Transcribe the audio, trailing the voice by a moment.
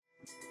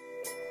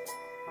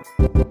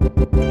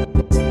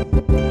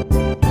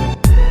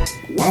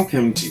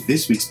Welcome to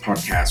this week's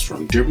podcast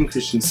from Durban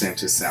Christian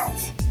Center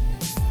South.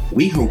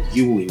 We hope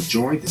you will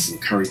enjoy this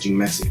encouraging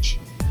message.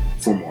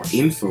 For more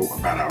info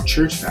about our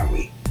church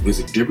family,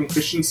 visit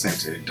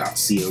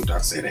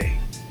durbanchristiancenter.co.za.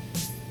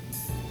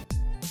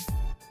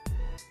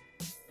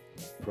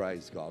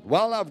 Praise God.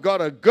 Well, I've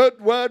got a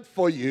good word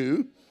for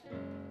you.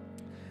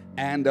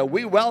 And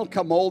we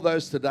welcome all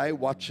those today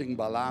watching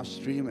by live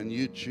stream and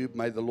YouTube.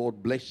 May the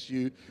Lord bless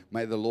you.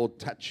 May the Lord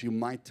touch you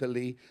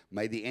mightily.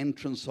 May the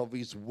entrance of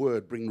His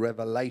word bring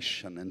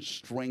revelation and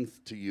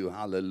strength to you.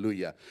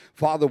 Hallelujah.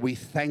 Father, we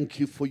thank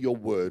you for your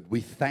word. We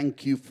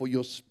thank you for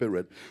your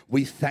spirit.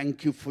 We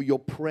thank you for your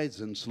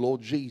presence,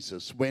 Lord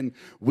Jesus. When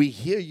we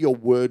hear your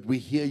word, we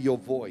hear your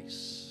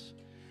voice.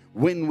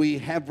 When we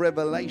have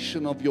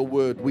revelation of your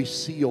word, we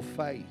see your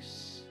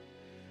face.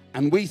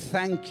 And we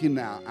thank you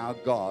now, our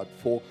God,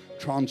 for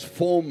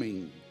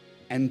transforming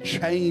and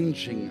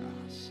changing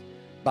us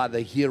by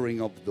the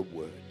hearing of the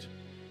word.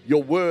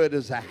 Your word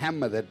is a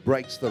hammer that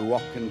breaks the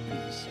rock in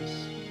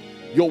pieces.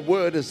 Your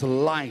word is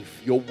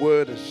life. Your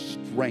word is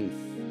strength.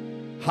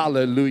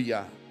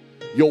 Hallelujah.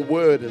 Your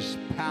word is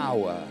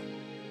power.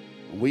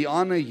 We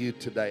honor you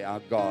today,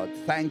 our God.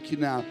 Thank you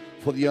now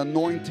for the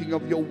anointing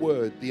of your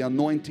word, the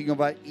anointing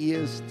of our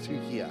ears to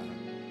hear,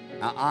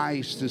 our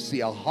eyes to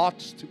see, our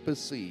hearts to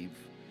perceive.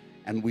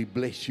 And we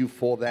bless you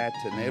for that.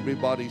 And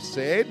everybody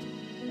said,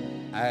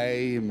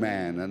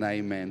 amen and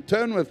amen.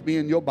 Turn with me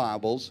in your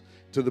Bibles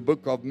to the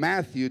book of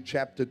Matthew,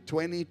 chapter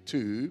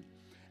 22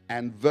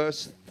 and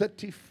verse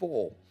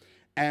 34.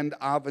 And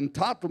I've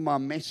entitled my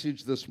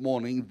message this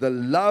morning, The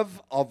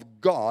Love of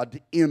God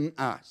in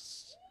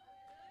Us.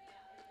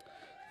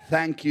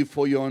 Thank you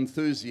for your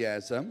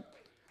enthusiasm.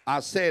 I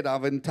said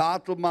I've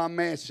entitled my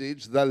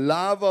message, The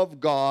Love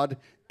of God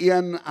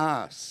in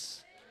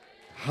Us.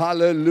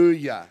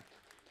 Hallelujah.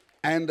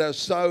 And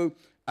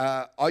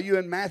are you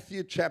in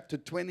Matthew chapter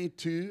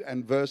 22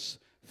 and verse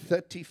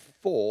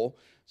 34?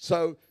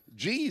 So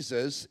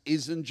Jesus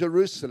is in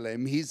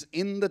Jerusalem. He's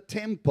in the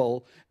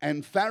temple,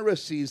 and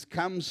Pharisees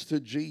comes to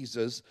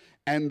Jesus,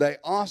 and they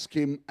ask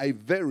him a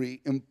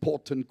very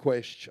important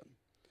question.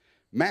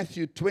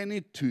 Matthew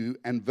 22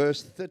 and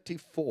verse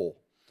 34.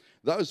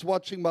 Those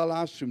watching by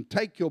live stream,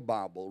 take your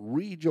Bible,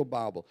 read your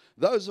Bible.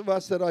 Those of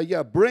us that are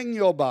here, bring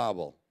your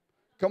Bible.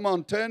 Come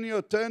on, turn to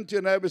your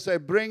neighbor and say,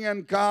 bring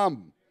and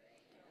come.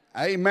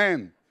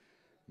 Amen.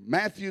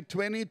 Matthew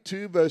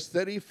 22, verse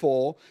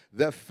 34,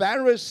 the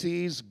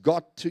Pharisees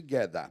got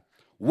together.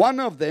 One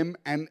of them,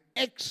 an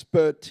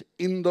expert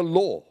in the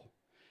law,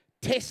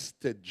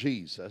 tested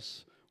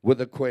Jesus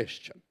with a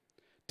question.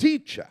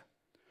 Teacher,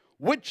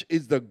 which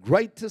is the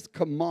greatest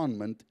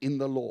commandment in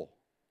the law?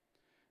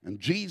 And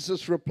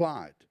Jesus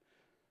replied,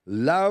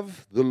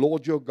 love the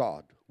Lord your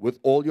God with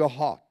all your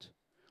heart,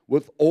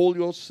 with all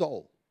your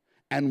soul,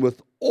 and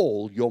with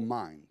all your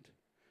mind.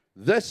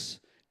 This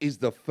is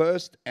the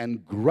first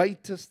and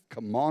greatest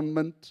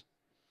commandment,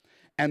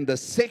 and the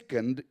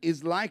second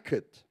is like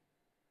it.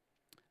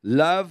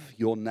 Love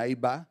your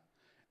neighbor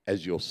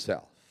as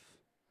yourself.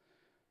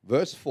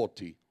 Verse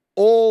 40,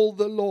 all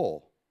the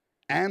law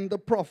and the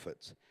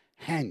prophets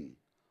hang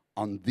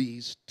on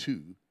these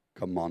two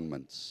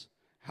commandments.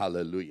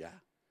 Hallelujah.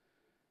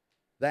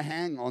 They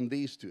hang on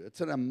these two.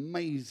 It's an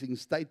amazing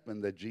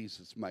statement that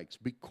Jesus makes,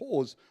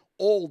 because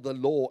all the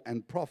law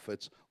and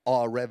prophets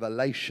are a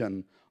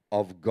revelation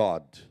of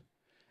God.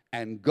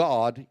 And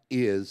God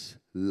is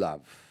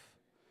love.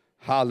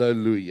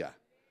 Hallelujah.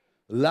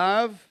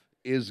 Love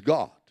is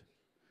God.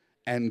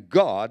 And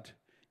God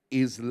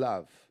is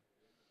love.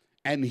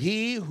 And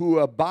he who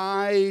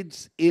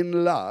abides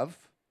in love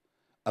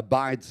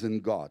abides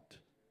in God.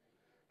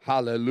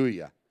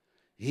 Hallelujah.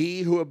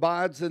 He who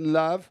abides in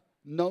love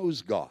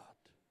knows God.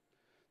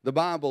 The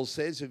Bible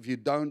says if you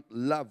don't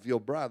love your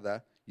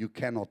brother, you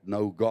cannot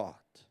know God.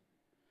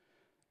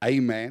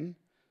 Amen.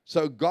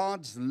 So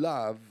God's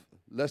love,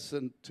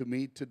 listen to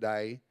me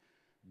today,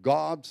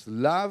 God's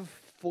love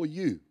for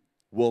you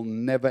will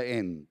never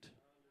end.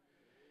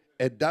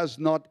 It does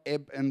not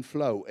ebb and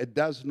flow. It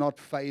does not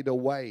fade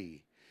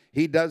away.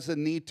 He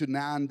doesn't need to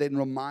now and then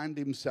remind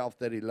himself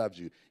that he loves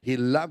you. He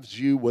loves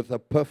you with a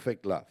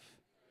perfect love,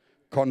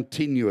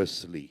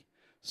 continuously.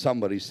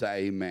 Somebody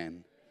say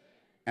amen.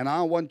 And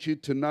I want you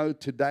to know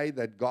today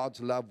that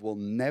God's love will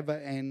never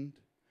end,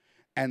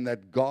 and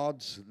that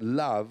God's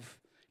love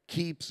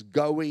keeps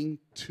going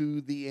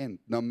to the end,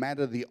 no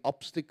matter the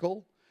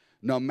obstacle,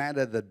 no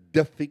matter the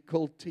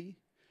difficulty.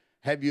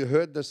 Have you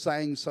heard the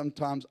saying,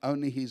 sometimes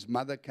only his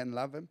mother can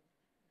love him?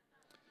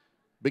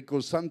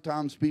 Because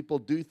sometimes people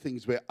do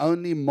things where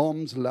only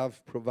mom's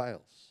love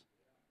prevails.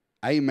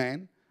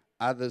 Amen.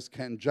 Others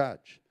can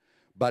judge.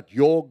 But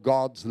your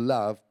God's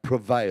love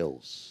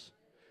prevails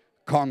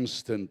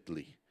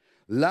constantly.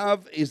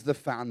 Love is the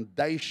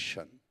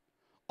foundation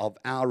of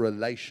our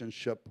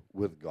relationship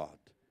with God.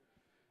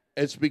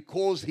 It's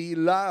because he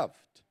loved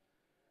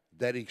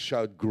that he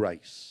showed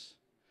grace.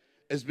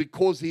 It's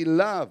because he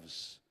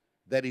loves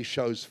that he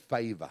shows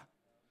favor.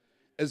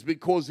 It's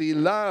because he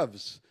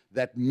loves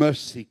that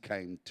mercy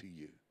came to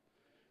you.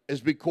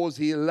 It's because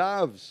He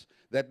loves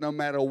that no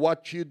matter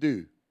what you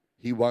do,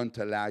 He won't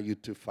allow you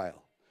to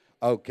fail.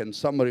 Oh, can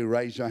somebody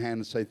raise your hand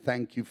and say,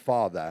 thank you,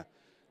 Father,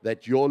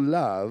 that your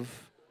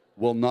love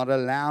will not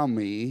allow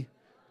me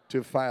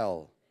to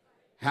fail.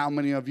 How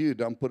many of you,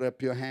 don't put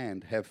up your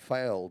hand, have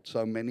failed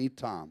so many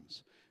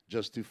times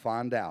just to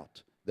find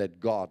out that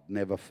God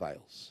never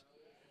fails?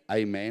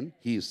 Amen.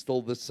 He is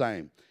still the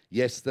same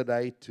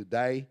yesterday,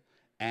 today,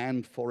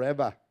 and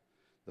forever.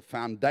 The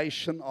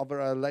foundation of a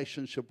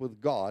relationship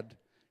with God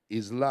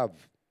is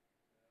love.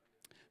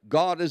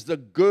 God is the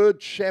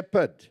good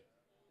shepherd,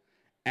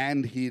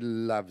 and He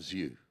loves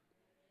you.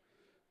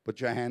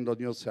 Put your hand on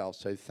yourself.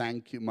 Say,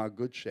 thank you, my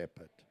good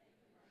shepherd,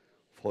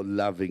 for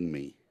loving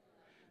me.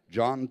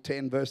 John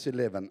 10, verse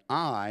 11.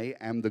 I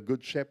am the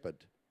good shepherd.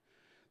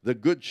 The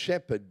good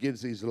shepherd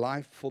gives his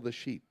life for the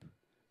sheep.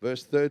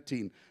 Verse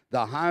 13.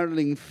 The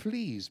hireling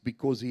flees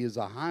because he is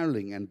a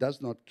hireling and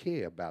does not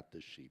care about the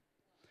sheep.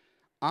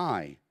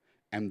 I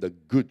am the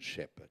good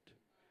shepherd,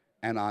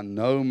 and I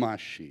know my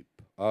sheep.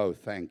 Oh,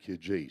 thank you,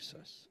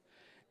 Jesus.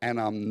 And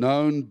I'm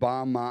known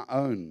by my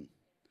own.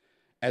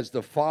 As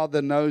the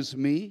Father knows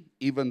me,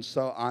 even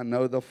so I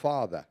know the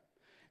Father,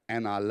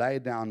 and I lay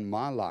down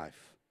my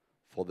life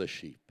for the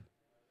sheep.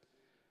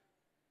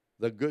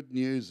 The good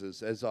news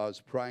is, as I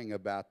was praying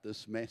about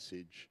this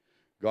message,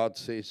 God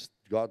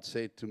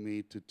said to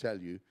me to tell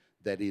you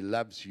that He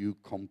loves you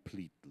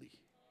completely.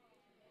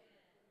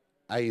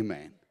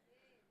 Amen.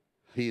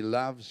 He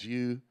loves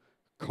you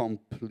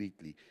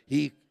completely.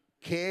 He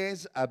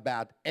cares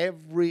about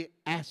every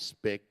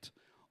aspect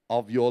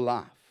of your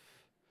life.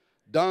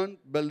 Don't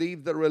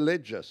believe the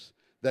religious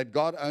that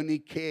God only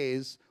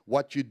cares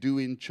what you do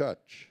in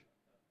church,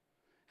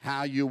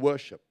 how you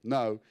worship.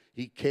 No,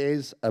 He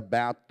cares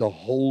about the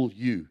whole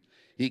you.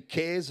 He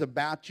cares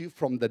about you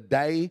from the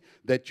day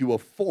that you were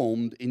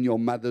formed in your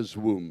mother's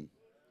womb.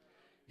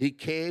 He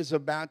cares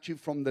about you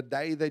from the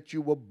day that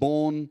you were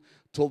born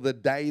till the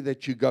day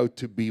that you go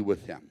to be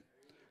with Him.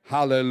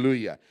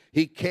 Hallelujah.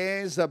 He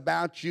cares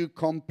about you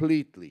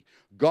completely.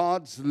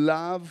 God's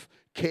love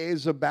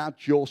cares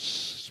about your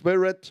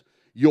spirit,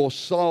 your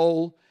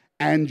soul,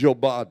 and your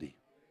body.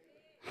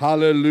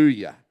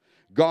 Hallelujah.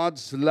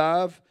 God's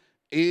love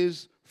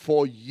is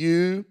for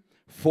you,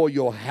 for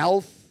your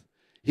health.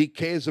 He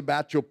cares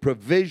about your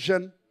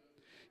provision.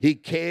 He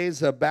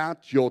cares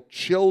about your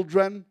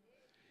children.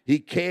 He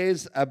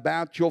cares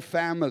about your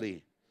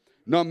family.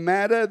 No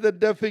matter the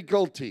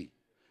difficulty,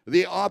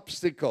 the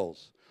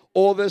obstacles,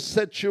 or the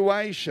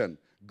situation,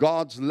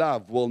 God's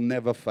love will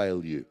never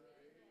fail you.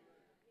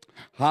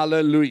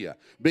 Hallelujah.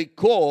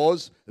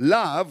 Because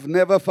love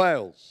never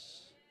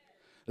fails.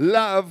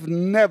 Love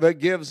never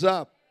gives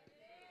up.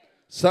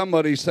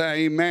 Somebody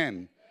say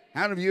amen.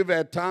 How many of you have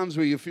had times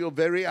where you feel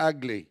very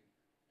ugly?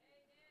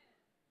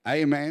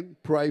 Amen.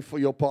 Pray for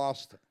your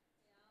pastor.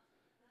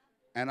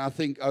 And I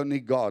think only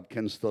God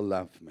can still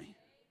love me.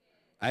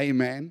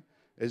 Amen.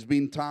 There's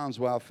been times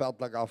where I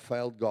felt like I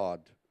failed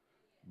God,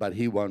 but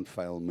He won't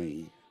fail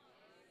me.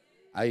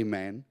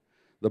 Amen.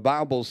 The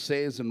Bible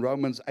says in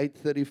Romans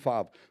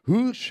 8:35,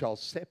 who shall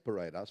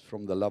separate us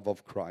from the love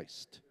of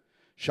Christ?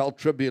 Shall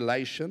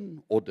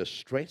tribulation or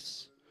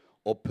distress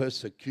or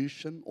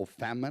persecution or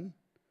famine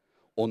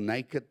or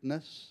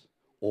nakedness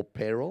or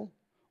peril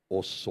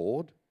or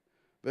sword?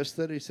 Verse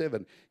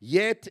 37,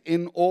 yet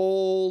in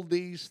all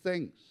these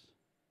things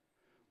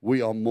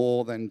we are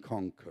more than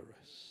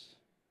conquerors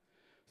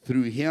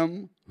through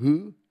Him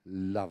who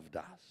loved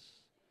us.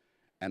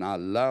 And I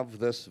love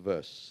this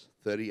verse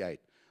 38.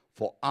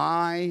 For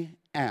I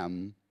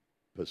am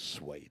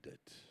persuaded.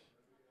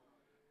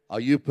 Are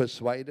you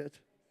persuaded?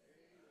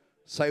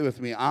 Say with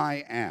me,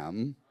 I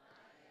am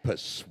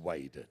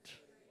persuaded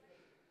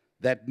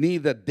that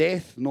neither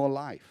death nor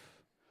life,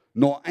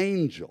 nor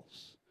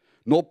angels,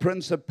 nor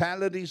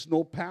principalities,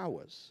 nor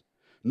powers,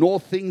 nor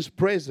things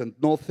present,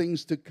 nor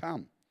things to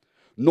come,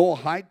 nor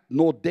height,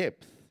 nor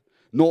depth,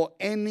 nor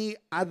any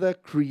other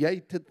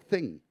created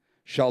thing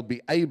shall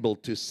be able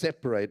to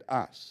separate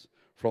us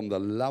from the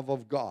love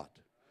of God,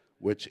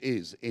 which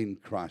is in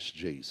Christ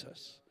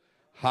Jesus.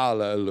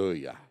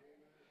 Hallelujah.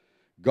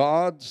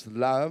 God's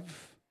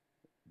love,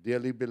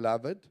 dearly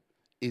beloved,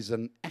 is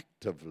an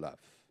active love.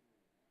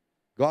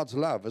 God's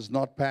love is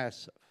not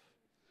passive.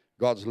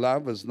 God's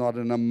love is not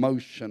an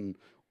emotion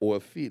or a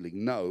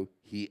feeling. No,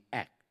 He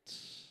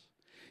acts.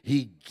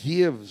 He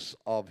gives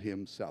of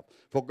Himself.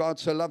 For God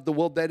so loved the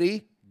world that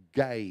He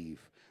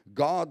gave.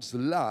 God's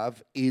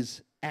love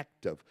is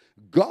active.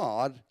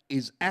 God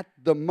is at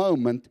the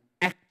moment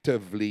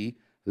actively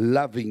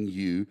loving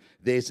you.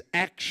 There's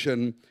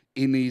action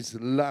in His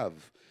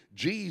love.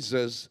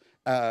 Jesus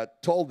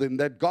told them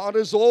that God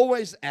is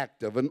always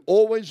active and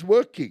always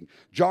working.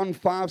 John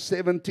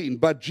 5:17.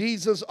 But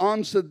Jesus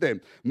answered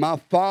them, my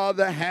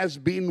Father has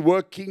been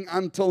working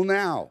until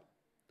now,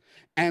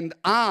 and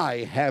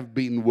I have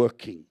been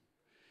working.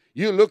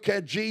 You look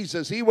at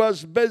Jesus. He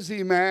was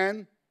busy,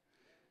 man.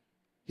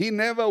 He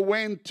never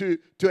went to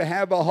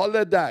have a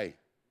holiday.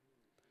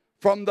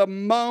 From the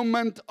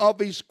moment of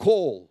His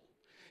call,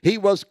 He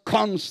was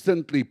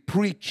constantly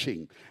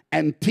preaching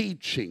and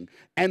teaching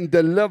and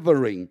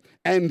delivering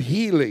and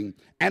healing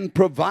and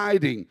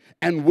providing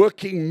and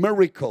working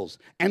miracles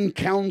and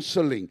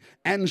counseling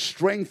and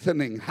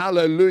strengthening.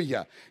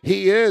 Hallelujah.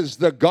 He is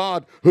the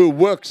God who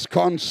works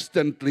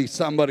constantly.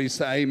 Somebody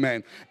say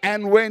amen.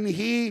 And when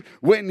he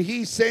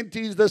sent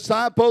his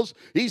disciples,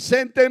 he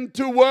sent them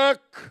to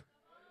work.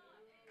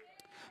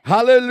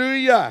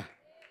 Hallelujah.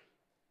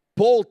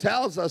 Paul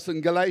tells us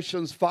in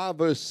Galatians 5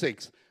 verse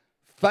 6,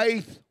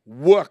 faith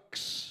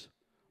works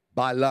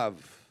by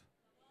love.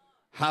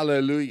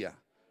 Hallelujah.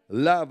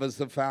 Love is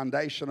the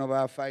foundation of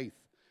our faith.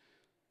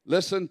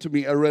 Listen to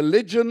me. A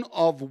religion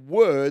of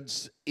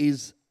words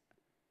is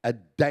a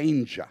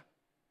danger.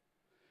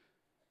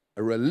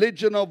 A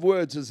religion of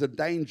words is a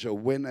danger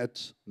when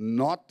it's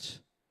not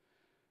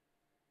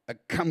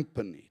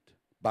accompanied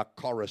by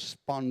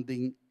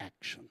corresponding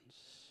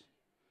actions.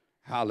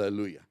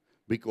 Hallelujah.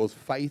 Because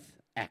faith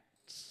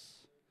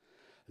acts.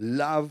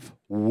 Love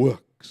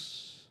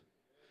works.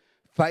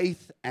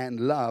 Faith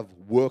and love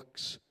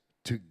works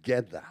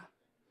together.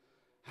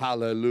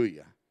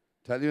 Hallelujah.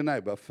 Tell your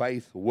neighbor,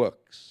 faith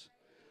works.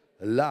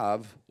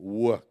 Love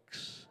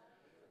works.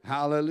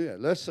 Hallelujah.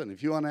 Listen,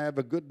 if you want to have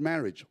a good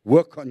marriage,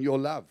 work on your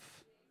love.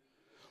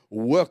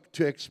 Work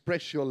to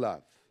express your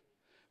love.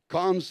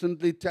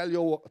 Constantly tell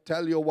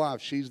your wife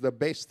she's the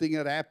best thing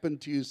that happened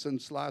to you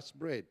since sliced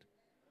bread.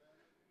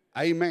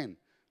 Amen.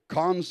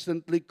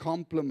 Constantly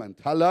compliment.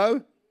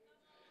 Hello?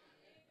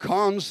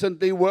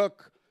 Constantly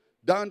work.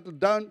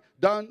 Don't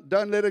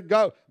let it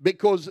go.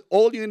 Because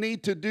all you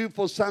need to do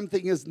for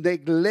something is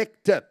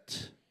neglect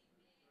it.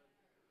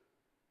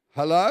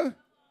 Hello?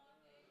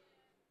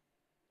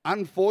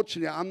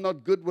 Unfortunately, I'm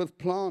not good with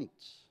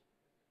plants.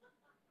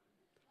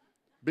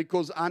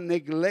 Because I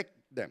neglect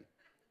them.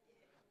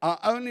 I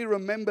only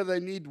remember they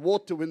need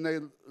water when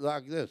they're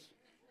like this.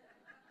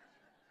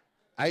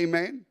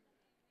 Amen?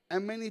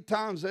 And many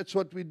times that's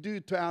what we do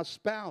to our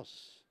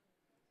spouse.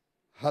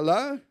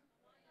 Hello?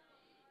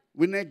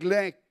 We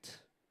neglect.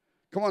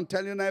 Come on,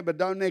 tell your neighbor,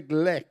 don't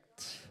neglect.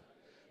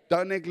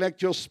 Don't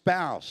neglect your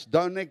spouse.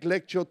 Don't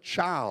neglect your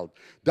child.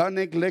 Don't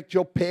neglect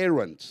your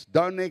parents.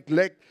 Don't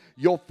neglect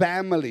your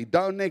family.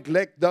 Don't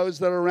neglect those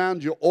that are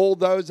around you. All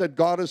those that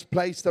God has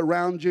placed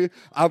around you,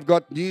 I've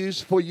got news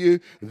for you.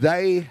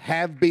 They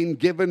have been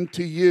given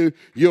to you.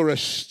 You're a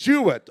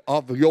steward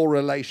of your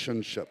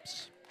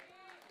relationships.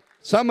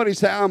 Somebody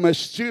say, I'm a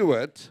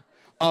steward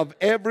of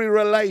every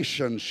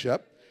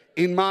relationship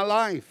in my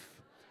life.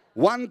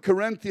 1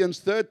 Corinthians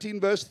 13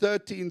 verse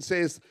 13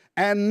 says,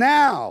 and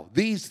now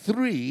these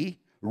three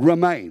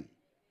remain.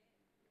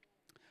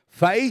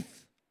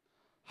 Faith,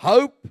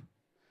 hope,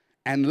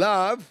 and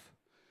love.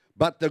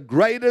 But the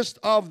greatest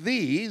of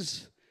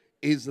these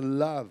is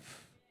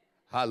love.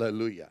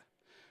 Hallelujah.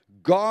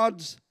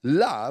 God's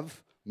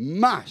love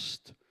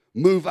must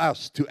move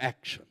us to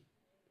action.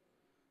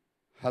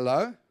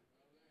 Hello?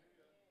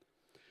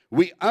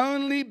 We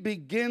only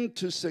begin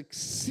to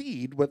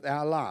succeed with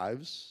our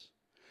lives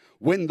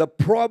when the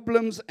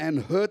problems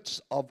and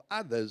hurts of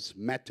others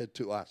matter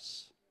to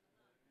us.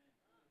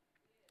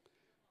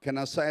 Can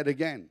I say it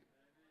again?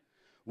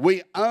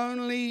 We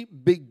only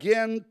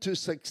begin to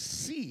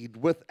succeed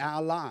with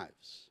our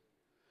lives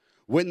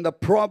when the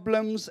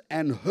problems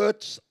and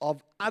hurts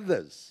of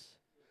others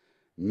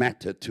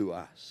matter to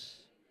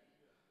us.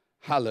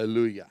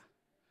 Hallelujah.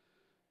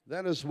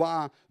 That is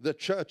why the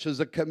church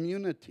is a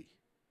community.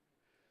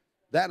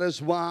 That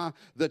is why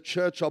the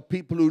church are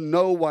people who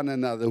know one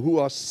another, who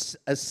are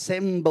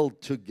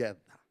assembled together.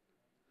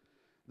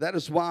 That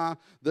is why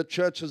the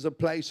church is a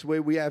place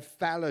where we have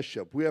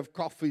fellowship, we have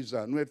coffee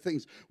zone, we have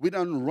things. We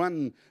don't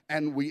run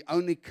and we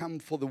only come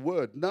for the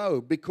word. No,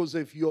 because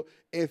if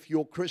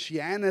your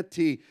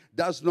Christianity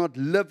does not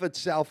live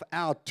itself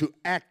out to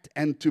act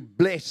and to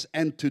bless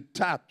and to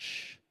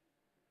touch,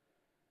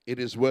 it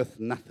is worth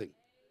nothing.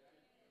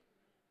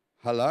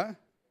 Hello?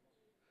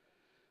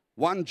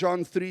 1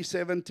 John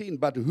 3:17,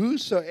 but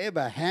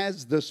whosoever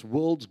has this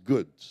world's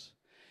goods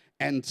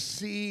and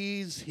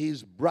sees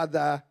his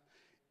brother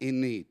in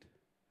need.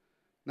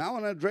 Now I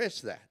want to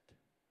address that.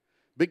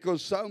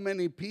 Because so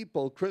many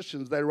people,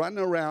 Christians, they run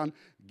around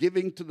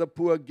giving to the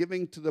poor,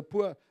 giving to the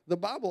poor. The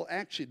Bible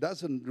actually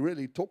doesn't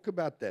really talk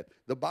about that.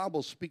 The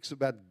Bible speaks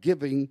about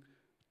giving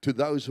to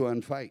those who are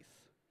in faith.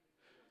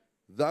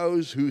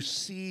 Those who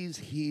sees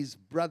his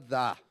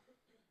brother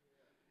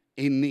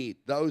in need.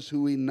 Those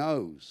who he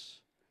knows.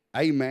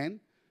 Amen.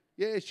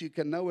 Yes, you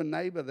can know a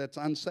neighbor that's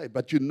unsaved,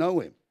 but you know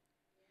him.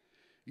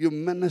 You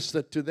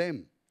minister to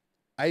them.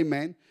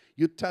 Amen.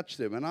 You touch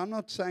them. And I'm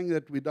not saying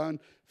that we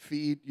don't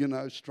feed,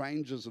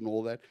 strangers and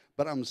all that,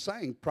 but I'm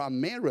saying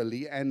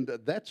primarily, and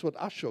that's what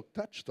Ashok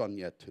touched on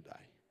yet today.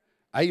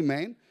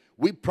 Amen.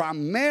 We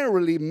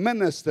primarily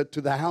minister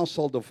to the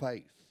household of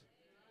faith.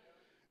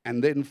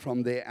 And then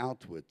from there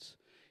outwards.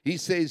 He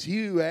says,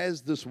 he who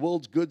has this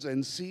world's goods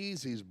and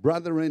sees his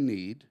brother in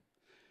need,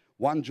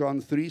 1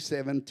 John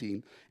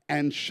 3:17,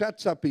 and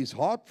shuts up his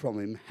heart from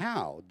him,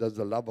 how does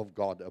the love of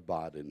God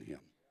abide in him?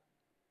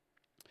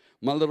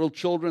 My little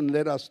children,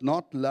 let us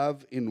not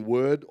love in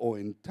word or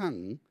in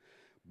tongue,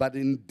 but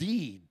in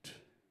deed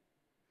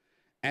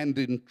and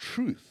in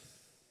truth.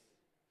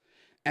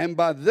 And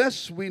by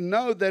this we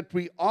know that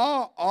we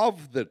are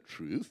of the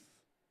truth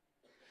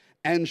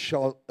and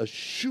shall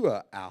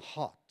assure our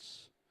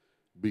hearts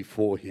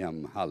before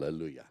Him.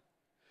 Hallelujah.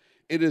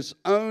 It is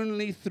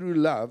only through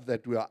love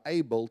that we are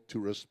able to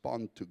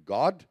respond to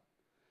God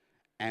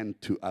and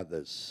to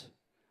others.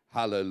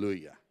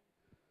 Hallelujah.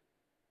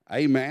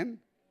 Amen.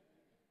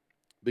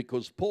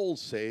 Because Paul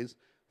says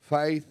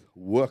faith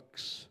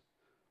works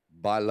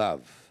by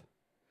love.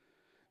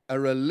 A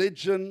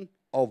religion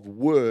of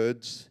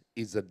words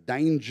is a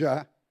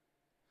danger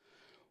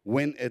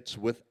when it's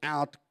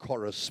without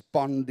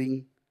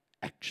corresponding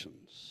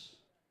actions.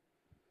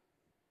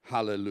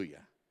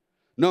 Hallelujah.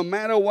 No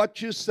matter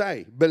what you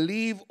say,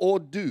 believe, or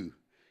do,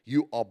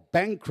 you are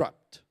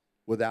bankrupt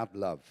without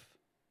love.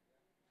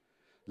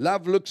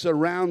 Love looks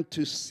around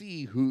to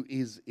see who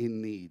is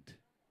in need.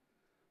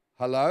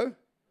 Hello?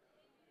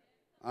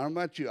 I don't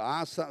know about you.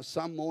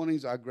 Some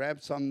mornings I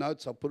grab some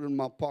notes, I put it in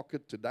my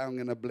pocket. Today I'm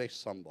going to bless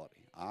somebody.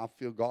 I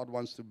feel God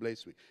wants to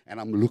bless me, and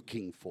I'm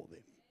looking for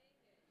them.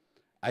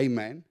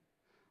 Amen.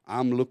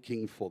 I'm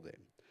looking for them.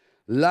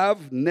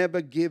 Love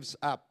never gives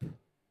up.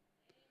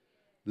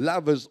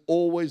 Love is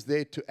always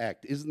there to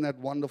act. Isn't that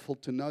wonderful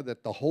to know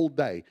that the whole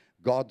day,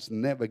 God's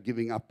never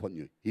giving up on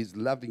you. He's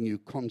loving you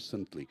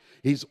constantly.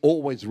 He's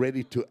always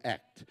ready to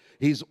act.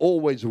 He's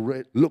always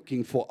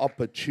looking for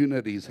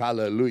opportunities.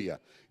 Hallelujah.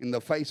 In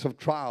the face of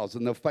trials,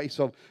 in the face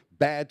of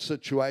bad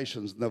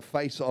situations, in the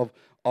face of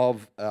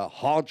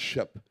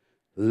hardship,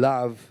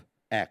 love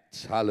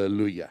acts.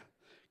 Hallelujah.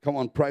 Come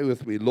on, pray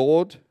with me.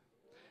 Lord,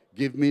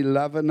 give me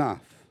love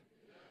enough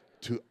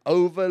to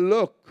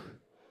overlook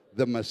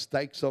the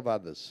mistakes of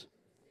others.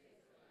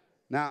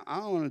 Now, I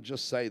want to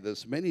just say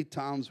this. Many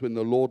times when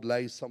the Lord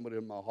lays somebody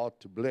in my heart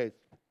to bless,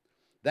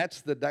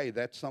 that's the day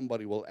that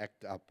somebody will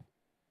act up.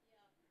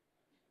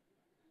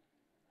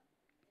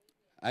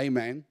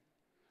 Amen.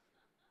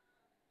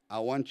 I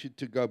want you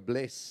to go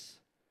bless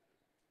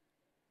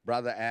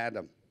Brother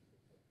Adam.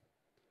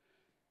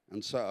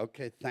 And so,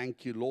 okay,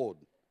 thank you, Lord.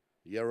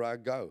 Here I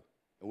go.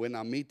 And when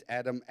I meet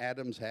Adam,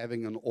 Adam's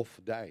having an off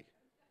day.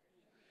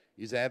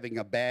 He's having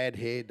a bad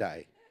hair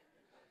day.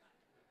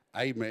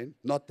 Amen.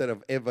 Not that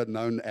I've ever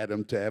known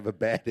Adam to have a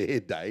bad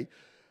hair day.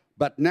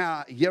 But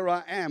now, here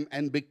I am.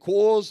 And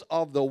because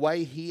of the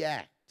way he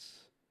acts,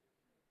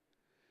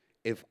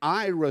 if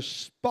I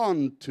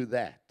respond to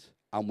that,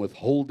 I'm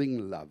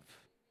withholding love.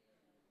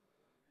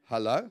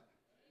 Hello?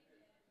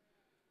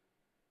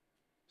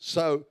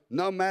 So,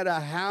 no matter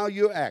how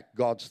you act,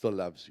 God still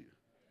loves you.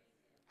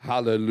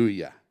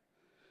 Hallelujah.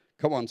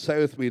 Come on, say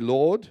with me,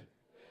 Lord,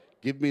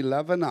 give me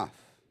love enough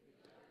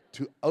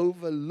to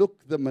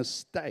overlook the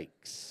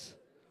mistakes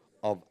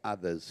of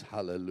others.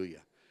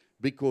 Hallelujah.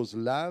 Because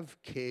love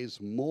cares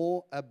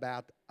more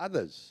about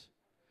others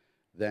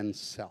than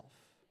self.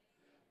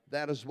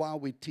 That is why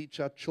we teach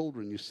our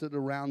children. You sit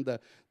around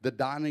the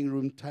dining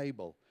room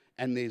table,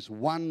 and there's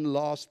one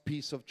last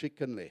piece of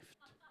chicken left.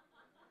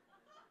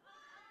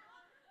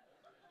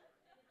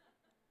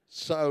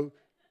 So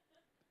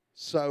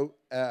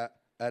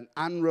an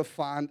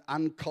unrefined,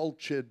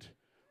 uncultured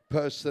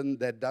person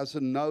that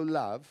doesn't know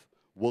love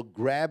will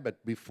grab it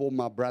before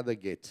my brother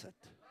gets it.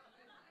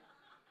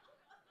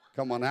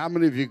 Come on, how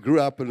many of you grew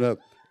up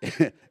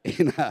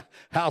in a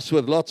house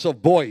with lots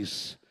of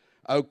boys?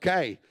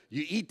 Okay,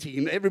 you're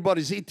eating,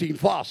 everybody's eating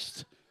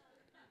fast.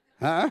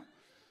 Huh?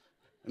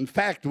 In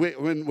fact,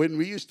 when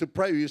we used to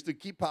pray, we used to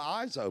keep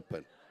our eyes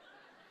open.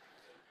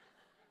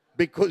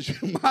 Because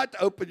you might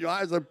open your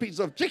eyes and a piece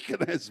of chicken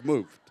has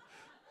moved.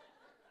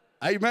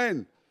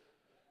 Amen.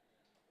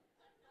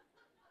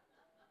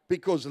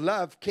 Because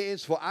love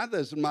cares for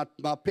others.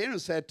 My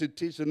parents had to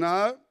teach me,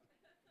 no,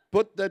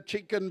 put the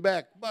chicken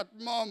back. But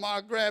Mom,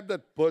 I grabbed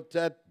it. Put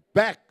that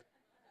back.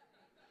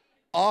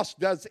 Ask,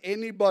 does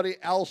anybody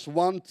else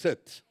want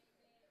it?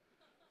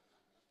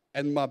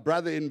 And my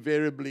brother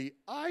invariably,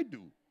 I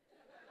do.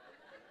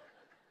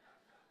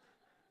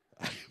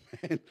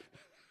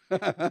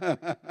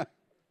 Amen.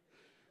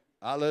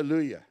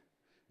 Hallelujah.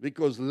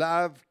 Because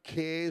love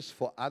cares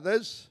for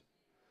others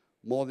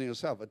more than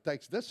yourself. It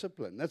takes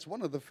discipline. That's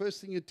one of the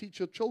first things you teach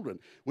your children.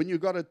 When you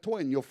got a toy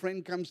and your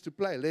friend comes to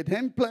play, let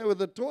him play with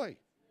the toy.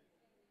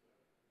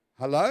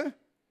 Hello?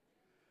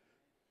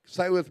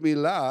 Say with me,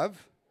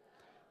 love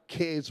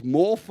cares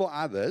more for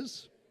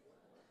others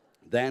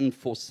than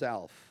for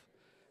self.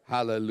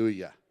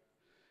 Hallelujah.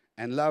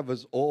 And love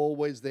is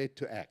always there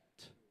to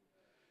act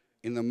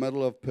in the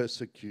middle of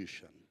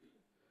persecution.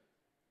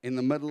 In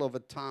the middle of a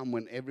time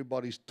when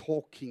everybody's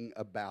talking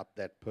about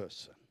that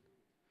person,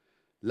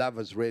 love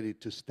is ready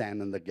to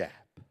stand in the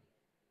gap.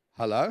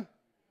 Hello?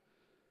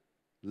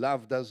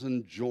 Love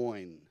doesn't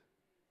join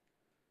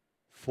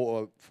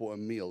for a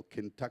meal.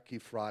 Kentucky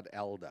Fried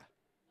Elder.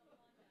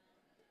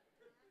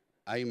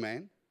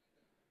 Amen.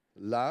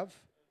 Love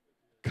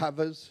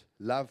covers,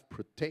 love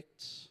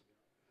protects.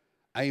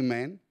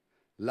 Amen.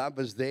 Love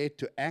is there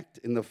to act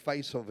in the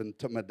face of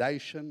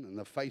intimidation, in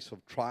the face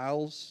of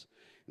trials,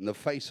 in the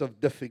face of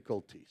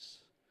difficulties.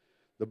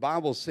 The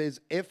Bible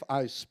says, if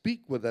I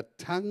speak with a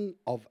tongue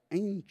of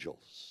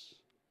angels,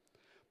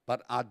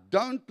 but I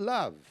don't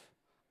love,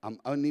 I'm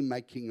only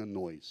making a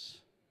noise.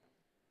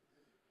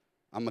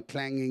 I'm a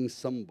clanging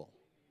cymbal.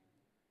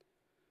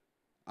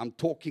 I'm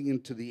talking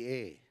into the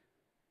air.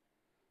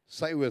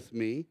 Say with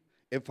me,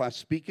 if I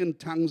speak in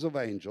tongues of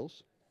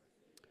angels,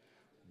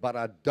 but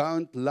I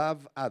don't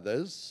love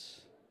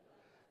others,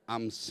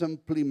 I'm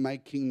simply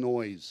making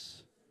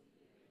noise.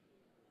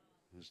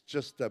 It's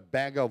just a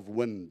bag of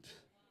wind.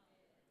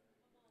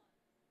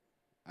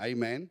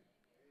 Amen.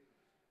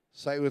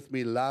 Say with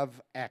me,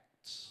 love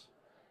acts.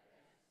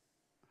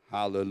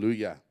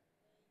 Hallelujah.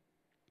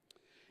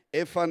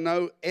 If I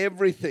know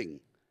everything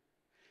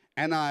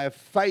and I have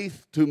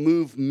faith to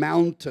move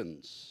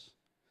mountains,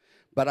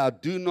 but I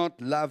do not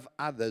love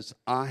others,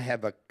 I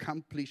have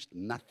accomplished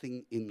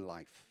nothing in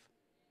life.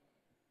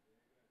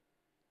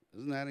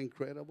 Isn't that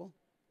incredible?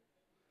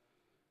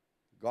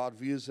 God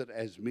views it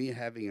as me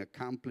having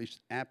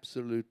accomplished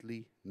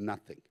absolutely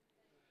nothing.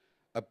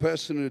 A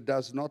person who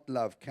does not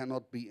love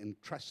cannot be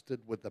entrusted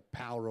with the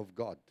power of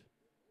God.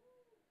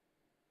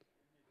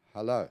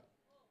 Hello.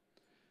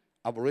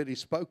 I've already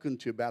spoken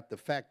to you about the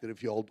fact that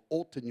if you hold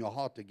aught in your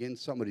heart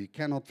against somebody, you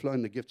cannot flow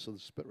in the gifts of the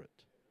Spirit.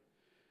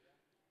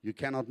 You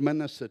cannot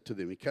minister to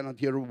them. You cannot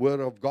hear a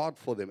word of God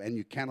for them. And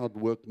you cannot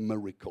work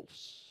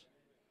miracles.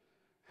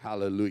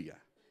 Hallelujah.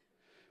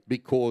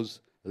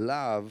 Because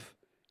love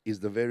is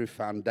the very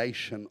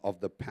foundation of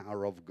the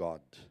power of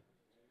God.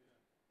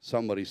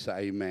 Somebody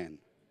say amen.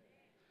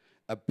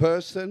 A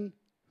person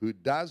who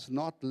does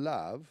not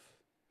love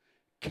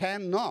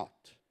cannot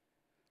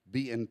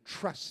be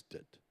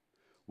entrusted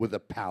with the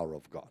power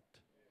of God.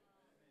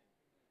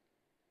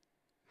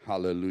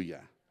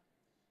 Hallelujah.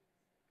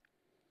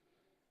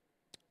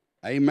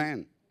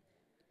 Amen.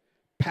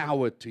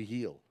 Power to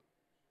heal.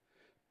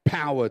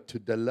 Power to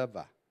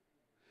deliver.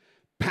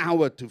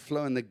 Power to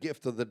flow in the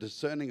gift of the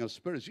discerning of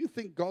spirits. You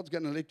think God's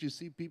going to let you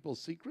see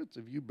people's secrets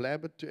if you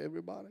blab it to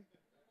everybody?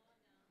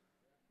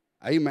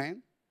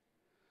 Amen.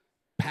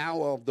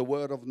 Power of the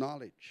word of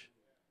knowledge.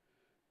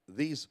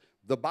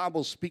 The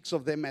Bible speaks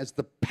of them as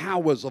the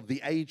powers of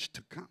the age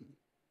to come.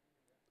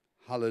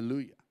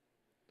 Hallelujah.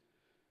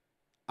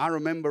 I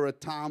remember a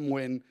time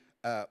when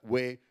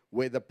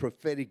where the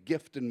prophetic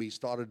gift in me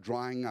started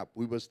drying up.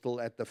 We were still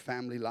at the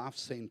Family Life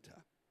Center.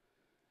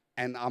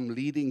 And I'm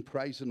leading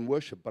praise and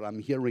worship, but I'm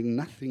hearing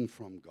nothing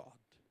from God.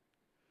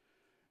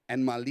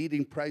 And my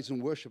leading praise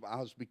and worship, I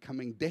was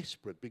becoming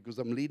desperate because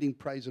I'm leading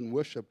praise and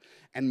worship,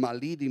 and my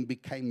leading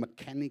became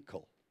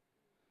mechanical.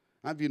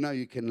 How of you know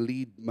you can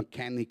lead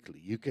mechanically?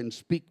 You can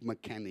speak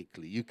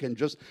mechanically. You can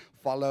just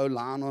follow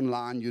line on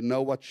line. You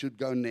know what should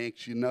go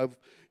next. You know,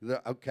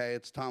 okay,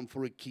 it's time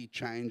for a key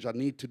change. I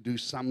need to do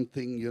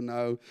something, you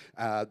know.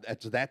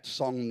 It's that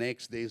song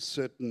next. There's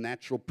certain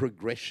natural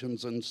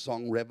progressions in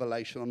song,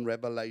 revelation on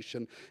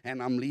revelation.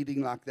 And I'm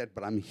leading like that,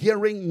 but I'm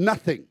hearing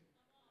nothing.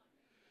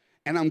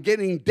 And I'm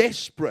getting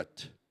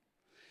desperate.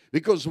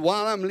 Because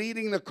while I'm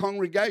leading the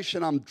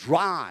congregation, I'm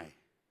dry.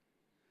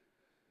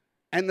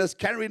 And this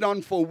carried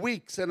on for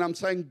weeks. And I'm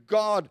saying,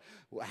 God,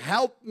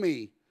 help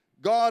me.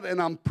 God,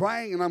 and I'm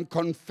praying and I'm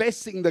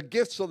confessing the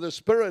gifts of the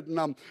Spirit. And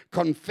I'm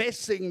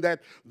confessing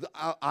that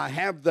I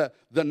have the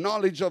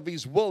knowledge of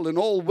His will and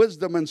all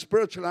wisdom and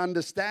spiritual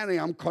understanding.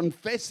 I'm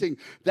confessing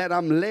that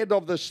I'm led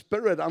of the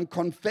Spirit. I'm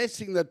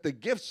confessing that the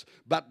gifts,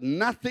 but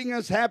nothing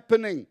is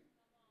happening.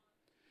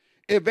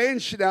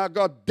 Eventually, I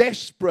got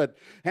desperate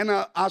and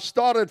I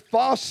started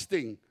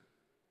fasting.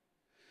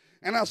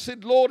 And I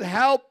said, Lord,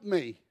 help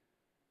me.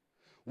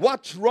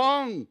 What's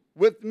wrong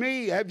with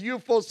me? Have you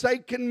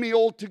forsaken me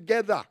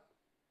altogether?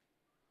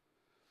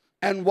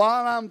 And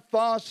while I'm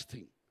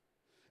fasting,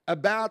 I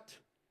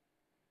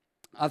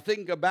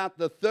think about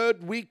the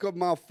third week of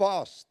my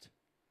fast,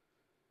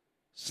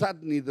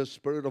 suddenly the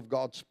Spirit of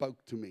God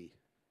spoke to me.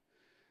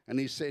 And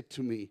He said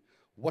to me,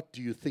 what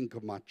do you think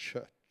of my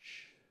church?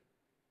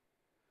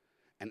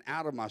 And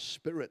out of my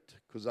spirit,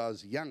 because I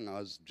was young, I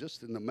was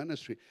just in the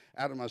ministry,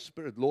 out of my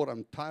spirit, Lord,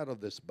 I'm tired of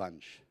this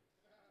bunch.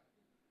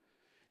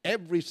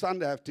 Every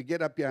Sunday I have to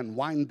get up here and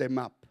wind them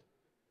up.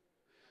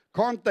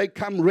 Can't they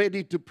come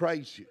ready to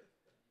praise you?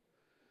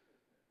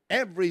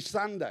 Every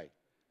Sunday.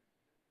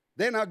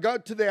 Then I go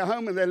to their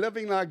home and they're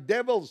living like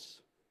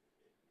devils.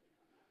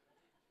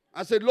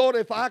 I said, Lord,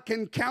 if I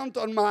can count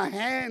on my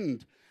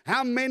hand,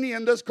 how many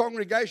in this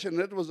congregation?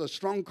 It was a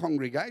strong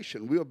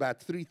congregation. We were about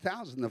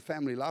 3,000 in the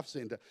Family Life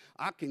Center.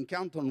 I can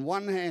count on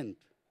one hand.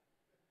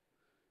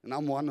 And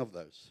I'm one of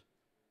those.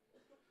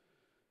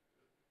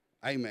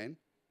 Amen.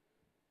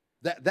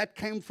 That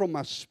came from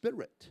my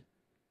spirit.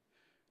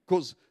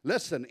 Because,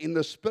 listen, in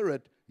the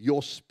spirit,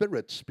 your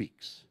spirit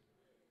speaks.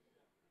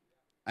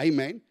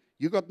 Amen.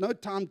 You got no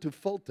time to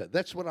filter.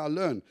 That's what I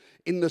learned.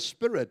 In the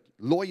spirit,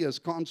 lawyers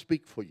can't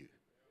speak for you.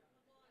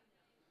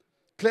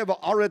 Clever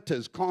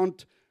orators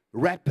can't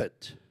rap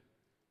it.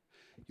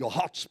 Your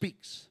heart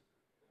speaks.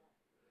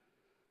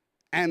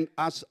 And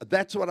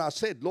that's what I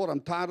said. Lord,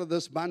 I'm tired of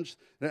this bunch.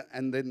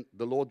 And then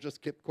the Lord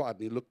just kept quiet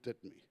and he looked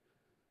at me.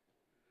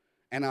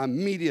 And I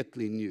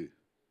immediately knew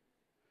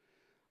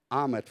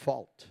I'm at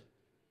fault.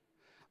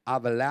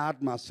 I've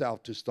allowed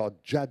myself to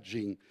start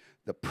judging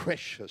the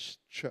precious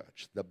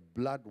church, the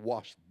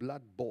blood-washed,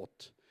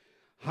 blood-bought,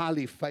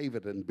 highly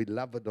favored and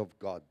beloved of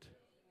God.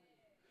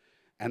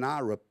 And I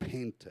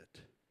repented.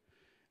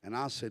 And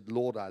I said,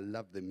 Lord, I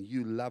love them.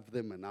 You love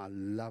them, and I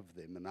love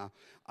them. And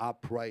I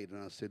prayed,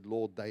 and I said,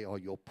 Lord, they are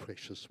your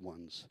precious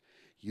ones.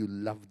 You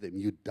love them.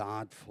 You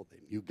died for them.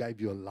 You gave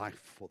your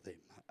life for them.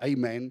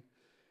 Amen.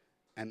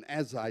 And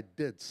as I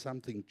did,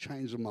 something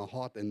changed in my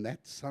heart, and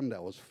that Sunday I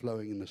was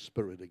flowing in the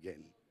Spirit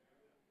again.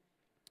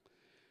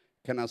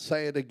 Can I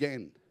say it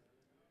again?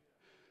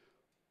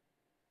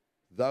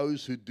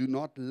 Those who do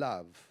not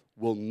love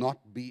will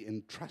not be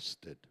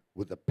entrusted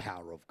with the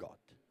power of God.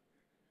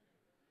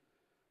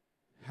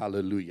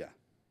 Hallelujah.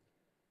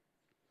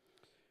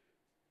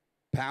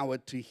 Power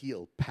to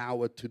heal,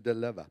 power to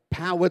deliver,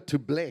 power to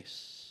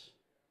bless.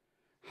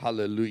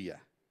 Hallelujah.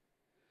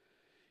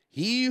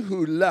 He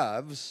who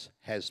loves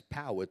has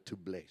power to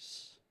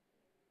bless.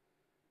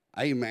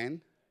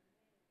 Amen.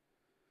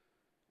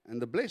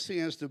 And the blessing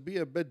has to be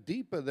a bit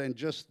deeper than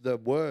just the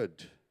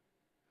word.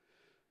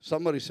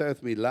 Somebody say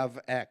with me, love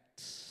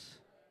acts.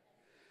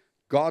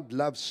 God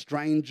loves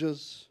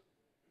strangers.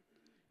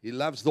 He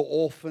loves the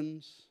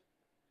orphans.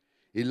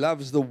 He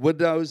loves the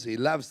widows. He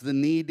loves the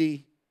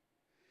needy.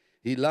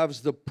 He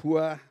loves the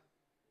poor.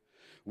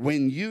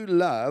 When you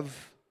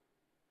love,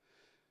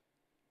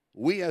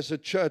 we as a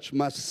church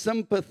must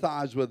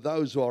sympathize with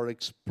those who are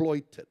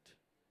exploited,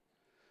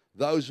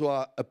 those who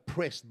are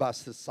oppressed by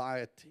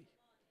society.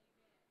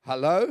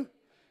 Hello?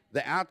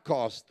 The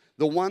outcast,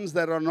 the ones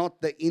that are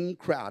not the in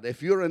crowd.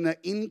 If you're in an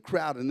in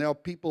crowd and there are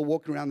people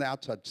walking around the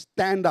outside,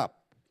 stand up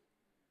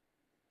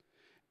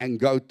and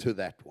go to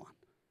that one.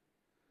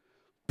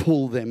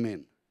 Pull them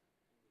in.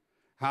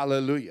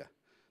 Hallelujah.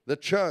 The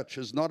church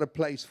is not a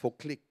place for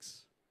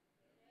cliques.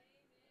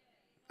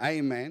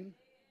 Amen.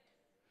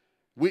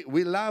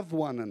 We love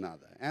one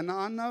another. And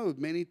I know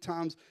many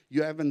times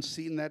you haven't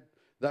seen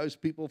those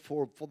people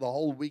for the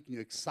whole week and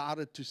you're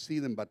excited to see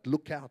them, but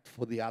look out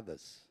for the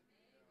others.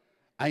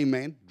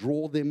 Amen.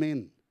 Draw them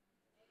in.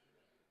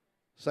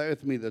 Say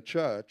with me, the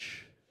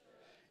church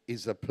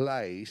is a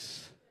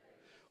place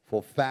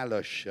for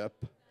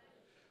fellowship,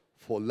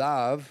 for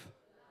love,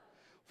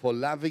 for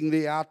loving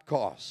the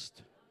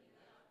outcast.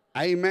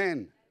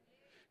 Amen.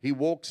 He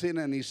walks in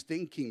and he's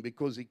stinking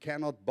because he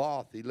cannot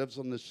bath. He lives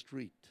on the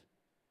street.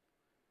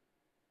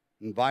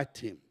 Invite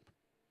him.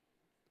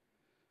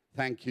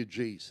 Thank you,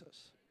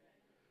 Jesus.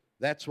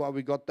 That's why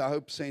we got the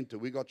Hope Center.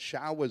 We got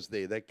showers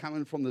there. They're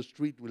coming from the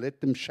street. We let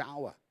them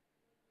shower.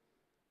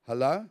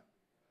 Hello?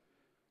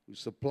 We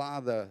supply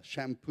the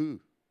shampoo.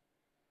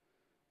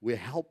 We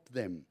help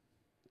them.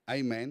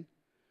 Amen.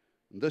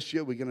 And this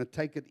year we're going to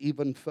take it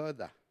even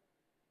further.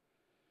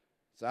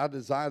 It's our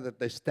desire that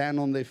they stand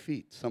on their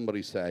feet.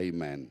 Somebody say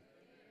amen.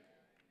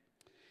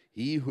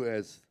 He who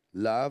has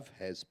love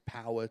has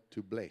power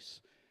to bless.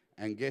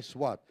 And guess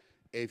what?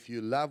 If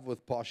you love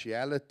with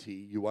partiality,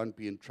 you won't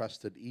be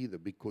entrusted either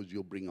because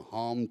you'll bring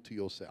harm to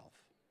yourself.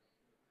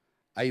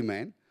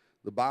 Amen.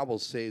 The Bible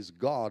says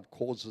God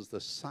causes the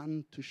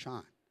sun to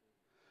shine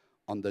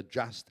on the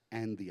just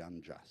and the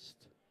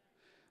unjust.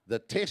 The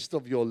test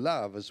of your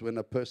love is when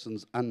a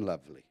person's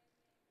unlovely.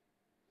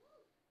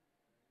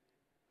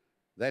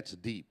 That's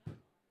deep.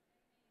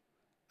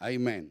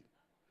 Amen.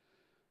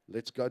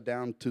 Let's go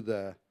down to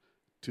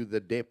the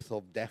depth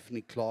of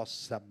Daphne-class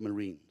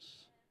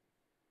submarines.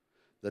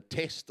 The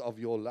test of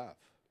your love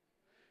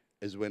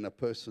is when a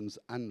person's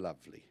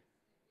unlovely.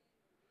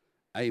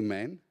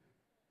 Amen.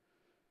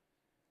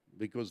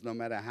 Because no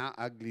matter how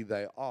ugly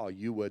they are,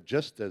 you were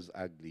just as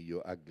ugly,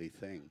 you ugly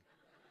thing,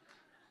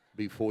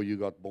 before you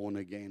got born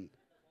again.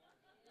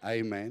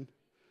 Amen.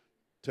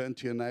 Turn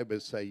to your neighbor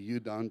and say,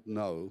 you don't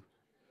know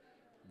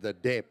the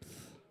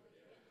depth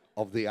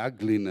of the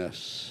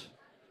ugliness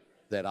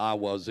that I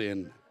was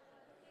in.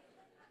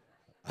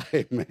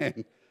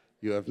 Amen.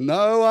 You have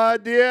no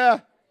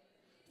idea.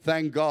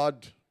 Thank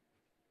God.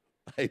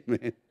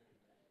 Amen.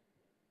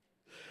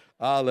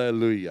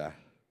 Hallelujah.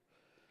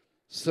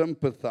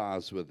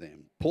 Sympathize with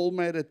them. Paul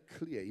made it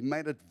clear. He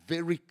made it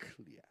very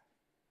clear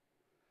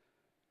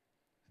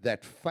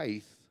that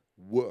faith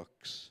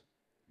works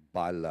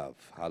by love.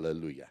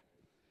 Hallelujah.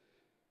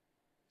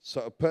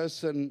 So a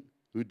person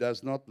who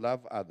does not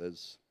love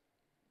others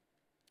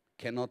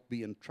cannot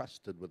be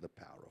entrusted with the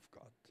power of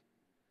God.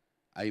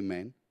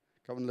 Amen.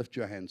 Come and lift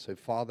your hand. Say,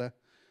 Father,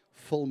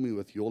 fill me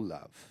with your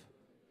love.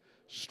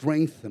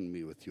 Strengthen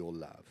me with your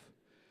love,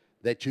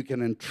 that you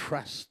can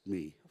entrust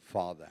me,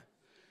 Father,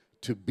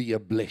 to be a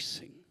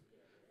blessing,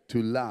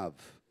 to love,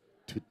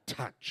 to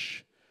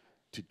touch,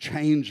 to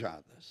change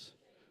others,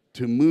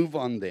 to move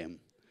on them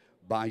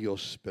by your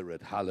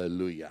Spirit.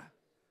 Hallelujah.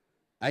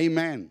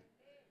 Amen.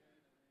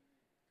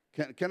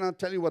 Can I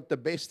tell you what the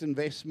best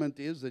investment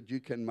is that you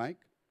can make?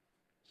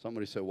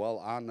 Somebody say, well,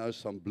 I know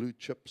some blue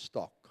chip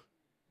stock.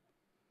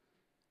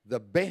 the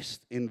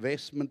best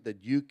investment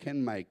that you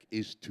can make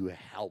is to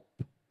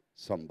help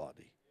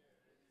somebody.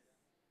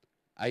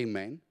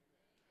 Amen.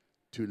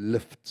 To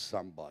lift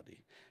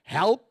somebody.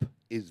 Help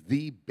is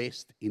the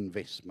best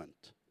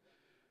investment.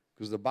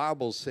 Because the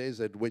Bible says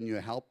that when you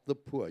help the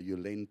poor, you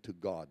lend to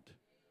God.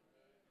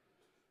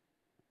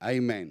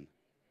 Amen.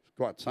 It's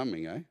quite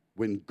something, eh?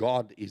 When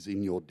God is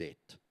in your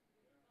debt.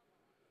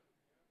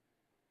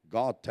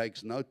 God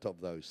takes note of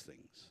those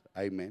things.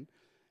 Amen.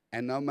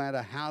 And no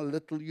matter how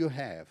little you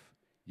have,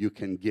 you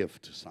can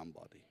give to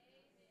somebody.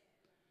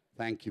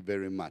 Thank you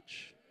very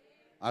much.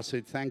 I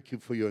said thank you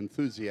for your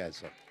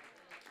enthusiasm.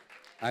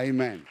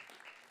 Amen.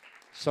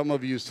 Some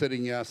of you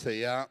sitting here say,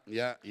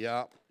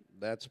 yeah,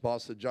 that's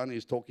Pastor Johnny.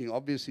 He's talking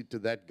obviously to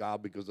that guy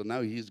because I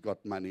know he's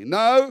got money.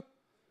 No,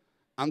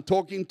 I'm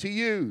talking to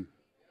you.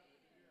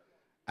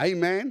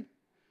 Amen.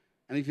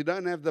 And if you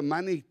don't have the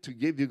money to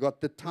give, you've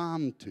got the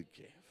time to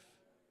give.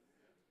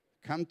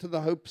 Come to the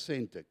Hope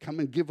Center. Come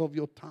and give of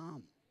your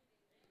time.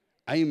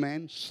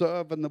 Amen.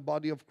 Serve in the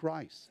body of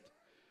Christ.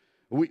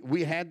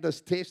 We had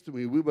this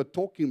testimony. We were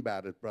talking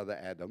about it, Brother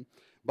Adam.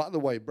 By the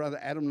way, Brother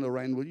Adam and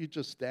Lorraine, will you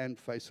just stand,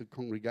 face the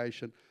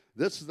congregation?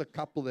 This is the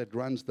couple that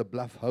runs the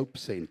Bluff Hope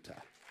Center.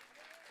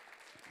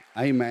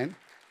 Amen.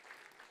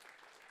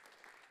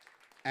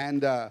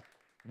 And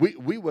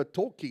we were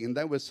talking, and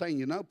they were saying,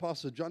 you know,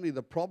 Pastor Johnny,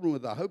 the problem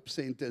with the Hope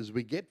Center is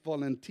we get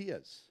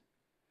volunteers.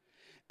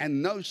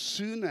 And no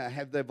sooner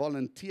have they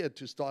volunteered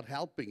to start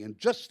helping. And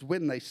just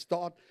when they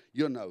start,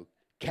 you know,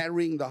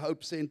 carrying the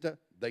Hope Center,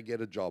 they get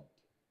a job.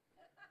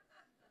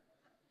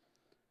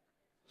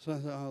 So I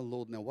said, oh,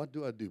 Lord, now what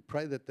do I do?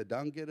 Pray that they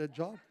don't get a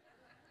job?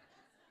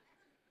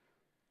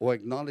 Or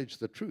acknowledge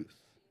the truth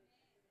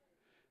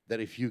that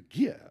if you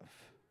give,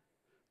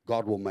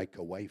 God will make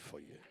a way for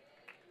you.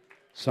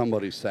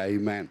 Somebody say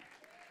amen.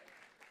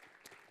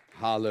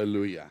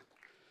 Hallelujah.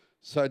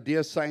 So,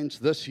 dear saints,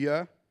 this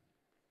year,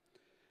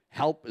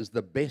 help is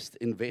the best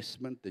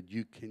investment that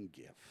you can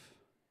give.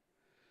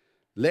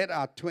 Let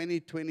our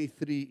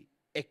 2023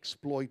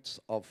 exploits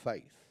of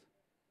faith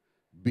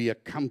be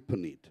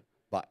accompanied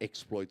by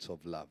exploits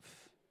of love.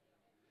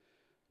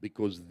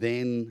 Because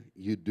then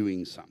you're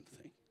doing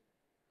something.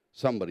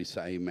 Somebody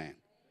say amen.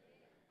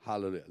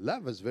 Hallelujah.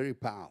 Love is very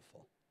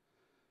powerful.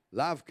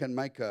 Love can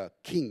make a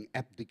king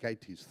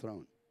abdicate his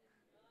throne.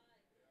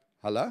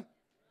 Hello?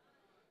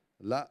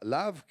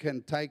 Love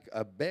can take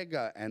a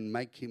beggar and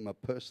make him a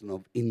person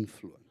of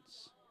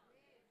influence.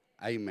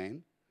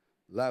 Amen.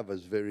 Love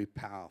is very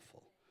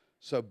powerful.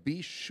 So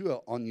be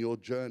sure on your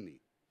journey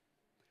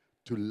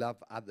to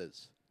love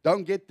others.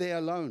 Don't get there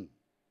alone.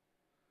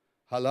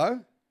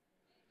 Hello?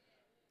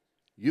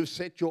 You've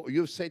set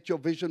your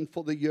vision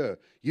for the year.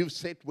 You've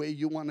set where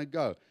you want to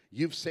go.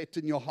 You've set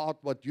in your heart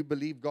what you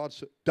believe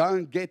God's.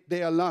 Don't get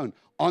there alone.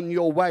 On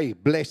your way,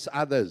 bless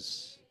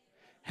others.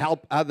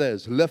 Help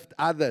others. Lift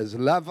others.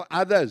 Love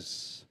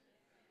others.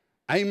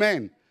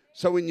 Amen.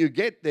 So when you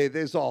get there,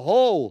 there's a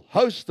whole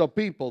host of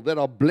people that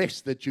are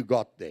blessed that you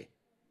got there.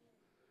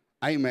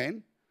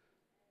 Amen.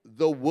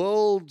 The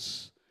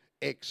world's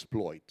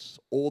exploits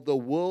or the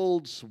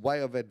world's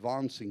way of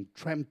advancing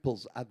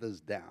tramples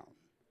others down.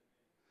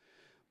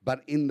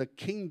 But in the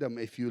kingdom,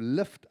 if you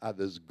lift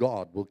others,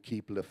 God will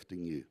keep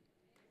lifting you.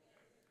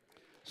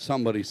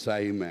 Somebody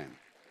say amen.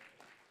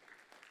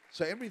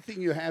 So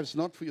everything you have is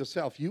not for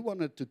yourself. You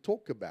wanted to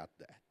talk about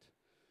that.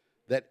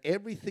 That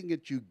everything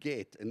that you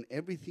get and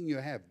everything you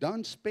have,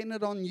 don't spend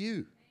it on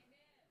you.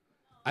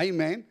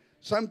 Amen.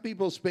 Some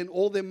people spend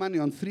all their money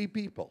on 3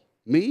 people.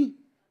 Me,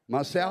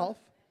 myself,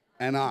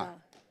 and I.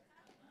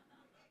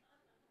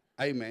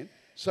 Amen.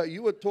 So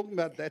you were talking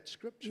about that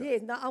scripture.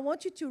 Yes. Now I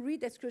want you to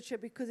read that scripture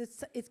because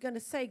it's going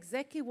to say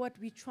exactly what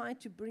we're trying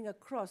to bring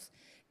across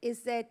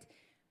is that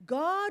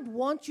God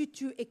wants you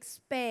to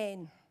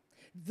expand.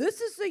 This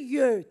is the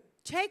year.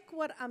 Take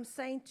what I'm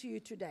saying to you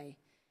today.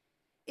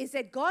 Is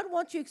that God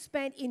wants you to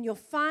expand in your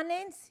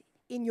finance,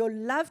 in your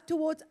love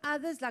towards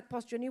others, like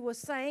Pastor Johnny was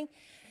saying,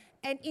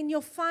 and in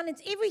your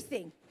finance,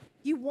 everything.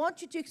 He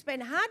wants you to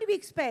expand. How do we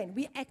expand?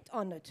 We act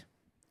on it.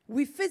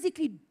 We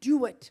physically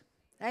do it.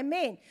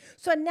 Amen.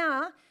 So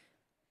now,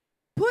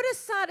 put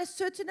aside a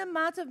certain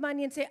amount of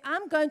money and say,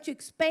 I'm going to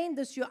expand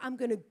this year. I'm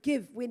going to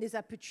give when there's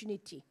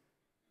opportunity.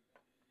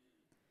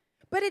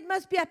 But it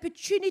must be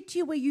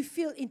opportunity where you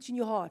feel it in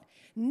your heart.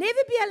 Never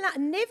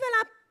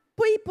allow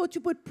people to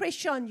put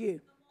pressure on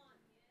you.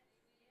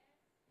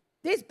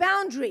 There's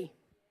boundary.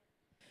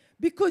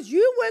 Because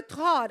you worked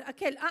hard.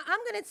 Okay, I'm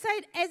going to say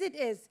it as it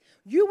is.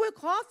 You work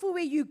hard for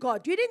where you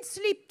got. You didn't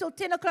sleep till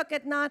 10 o'clock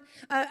at night,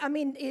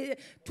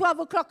 12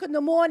 o'clock in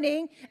the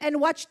morning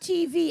and watch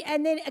TV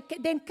and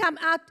then come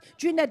out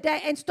during the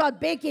day and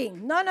start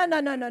begging. No.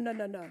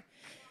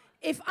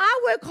 If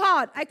I work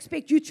hard, I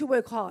expect you to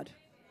work hard.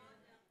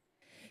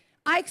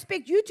 I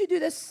expect you to do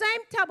the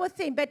same type of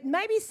thing, but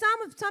maybe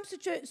some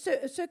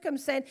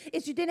circumstance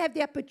is you didn't have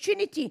the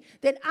opportunity,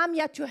 then I'm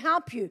here to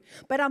help you.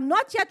 But I'm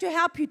not here to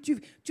help you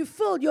to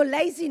fill your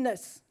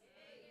laziness.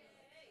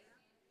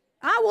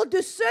 I will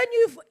discern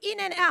you in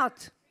and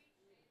out.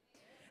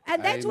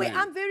 And that's where Amen.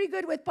 I'm very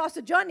good with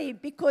Pastor Johnny,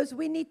 because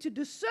we need to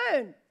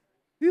discern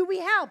who we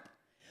help.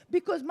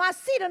 Because my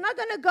seed are not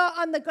going to go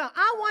on the ground.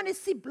 I want to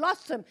see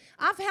blossom.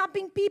 I'm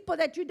helping people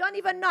that you don't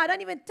even know. I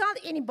don't even tell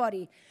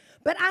anybody.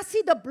 But I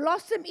see the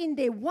blossom in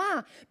there.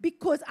 Why?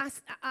 Because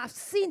I've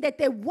seen that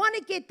they want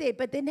to get there,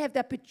 but then have the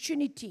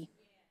opportunity.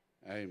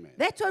 Amen.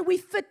 That's why we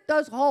fit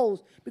those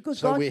holes. Because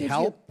So God we gives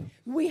help, you.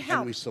 We help.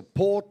 and we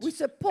support, We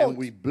support. and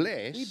we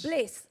bless. We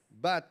bless.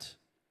 But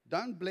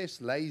don't bless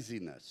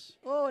laziness.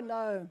 Oh,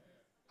 no.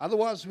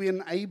 Otherwise, we're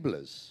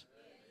enablers.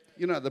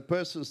 You know, the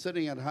person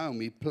sitting at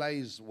home, he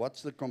plays,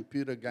 what's the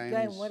computer games?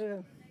 Game, what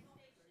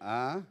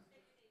a-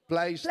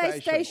 PlayStation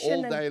PlayStation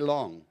all and- day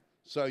long.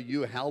 So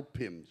you help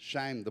him.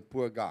 Shame the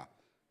poor guy.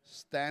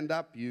 Stand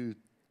up, you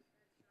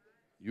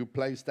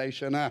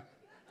PlayStationer.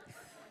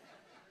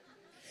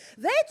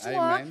 That's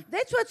why. Amen.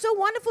 That's what's so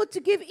wonderful to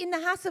give in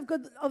the house of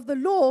God, of the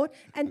Lord,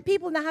 and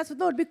people in the house of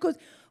the Lord, because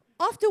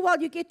after a while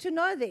you get to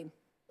know them,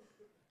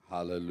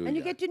 Hallelujah. and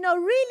you get to know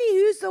really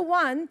who's the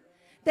one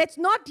that's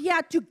not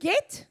here to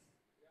get,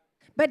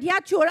 but here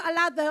to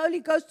allow the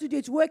Holy Ghost to do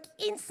its work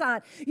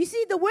inside. You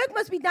see, the work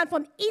must be done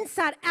from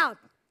inside out.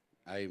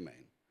 Amen.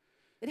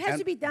 It has to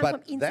And- be done but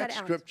from inside that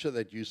out. scripture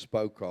that you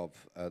spoke of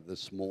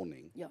this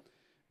morning Yeah.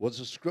 was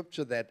a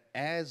scripture that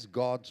as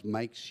God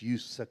makes you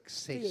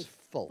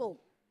successful,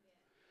 Full.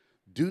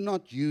 do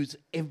not use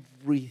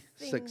every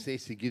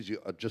success He gives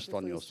you just for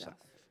on yourself.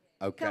 yourself.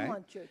 Okay? Come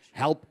on, church.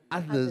 Help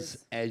others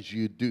Others. as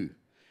you do.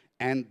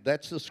 And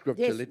that's the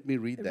scripture. Yes, Let me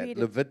read that. read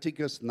it.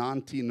 Leviticus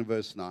 19,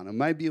 verse 9. And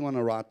maybe you want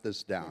to write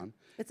this down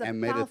It's a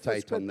and powerful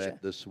meditate on scripture.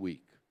 that this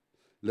week.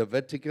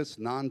 Leviticus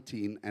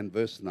 19 and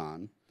verse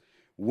 9.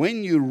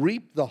 When you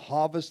reap the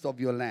harvest of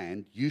your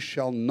land, you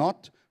shall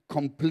not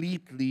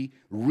completely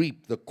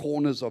reap the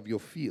corners of your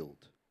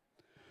field,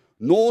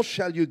 nor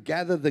shall you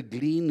gather the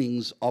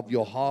gleanings of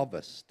your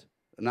harvest.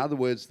 In other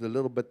words, the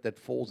little bit that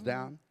falls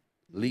down,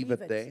 leave Leave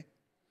it it. there.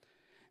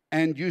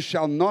 And you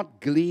shall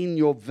not glean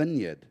your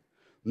vineyard,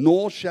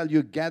 nor shall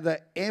you gather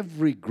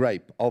every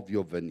grape of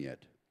your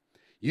vineyard.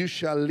 You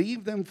shall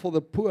leave them for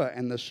the poor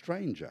and the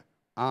stranger.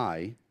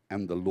 I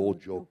am the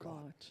Lord your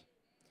God.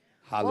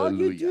 While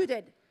Hallelujah. you do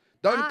that,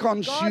 Don't God will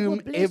consume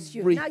bless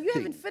you. Now, you haven't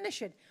everything.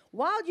 finished it.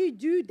 While you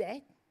do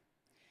that,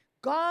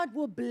 God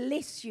will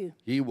bless you.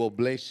 He will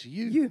bless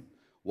you, You.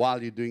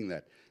 while you're doing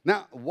that.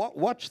 Now,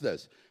 watch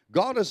this.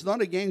 God is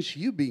not against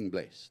you being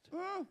blessed.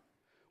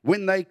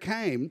 When they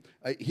came,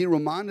 he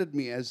reminded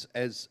me, as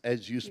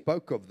you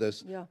spoke of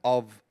this, Yeah.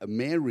 of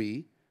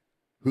Mary,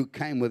 who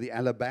came with the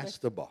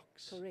alabaster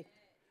box. Correct.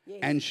 Yes.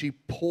 And she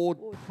poured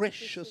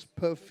precious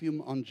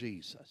perfume on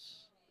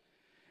Jesus.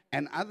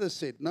 And others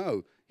said,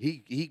 no,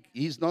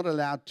 he's not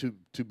allowed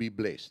to be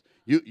blessed.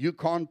 You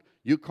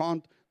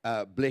can't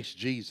bless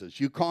Jesus.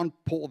 You can't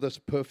pour this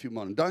perfume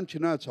on him. Don't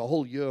you know it's a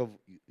whole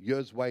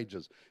year's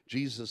wages?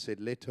 Jesus said,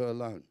 let her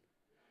alone.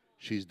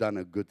 She's done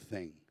a good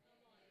thing.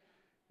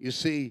 You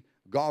see,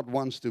 God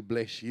wants to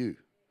bless you.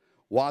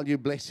 While you're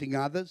blessing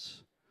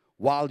others,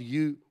 while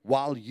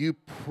you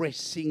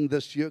pressing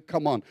this year,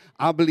 come on.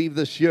 I believe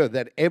this year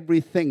that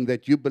everything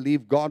that you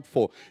believe God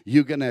for,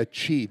 you're going to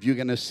achieve. You're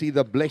going to see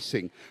the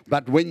blessing.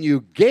 But when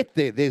you get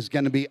there, there's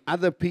going to be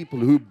other people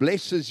who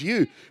blesses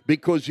you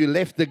because you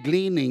left the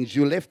gleanings,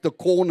 you left the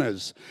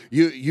corners.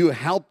 You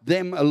help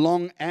them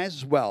along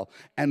as well.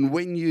 And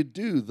when you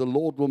do, the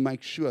Lord will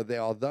make sure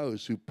there are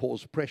those who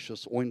pours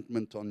precious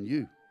ointment on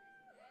you,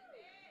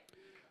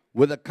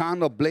 with a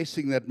kind of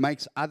blessing that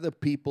makes other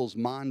people's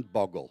mind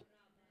boggle.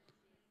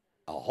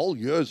 A whole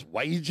year's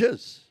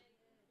wages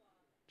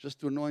just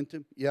to anoint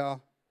him? Yeah.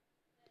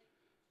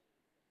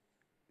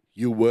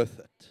 You're worth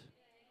it.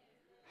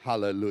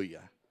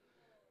 Hallelujah.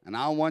 And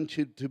I want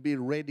you to be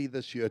ready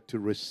this year to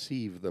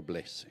receive the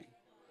blessing.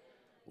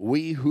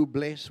 We who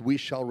bless, we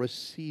shall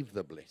receive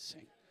the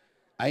blessing.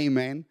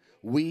 Amen.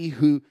 We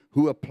who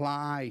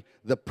apply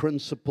the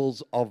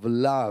principles of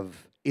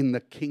love in the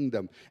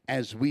kingdom,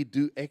 as we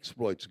do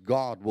exploits,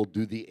 God will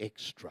do the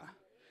extra.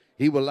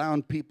 He will allow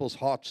in people's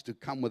hearts to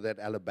come with that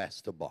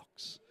alabaster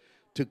box,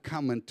 to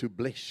come and to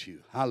bless you.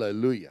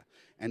 Hallelujah.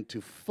 And to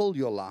fill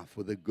your life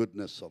with the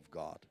goodness of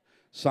God.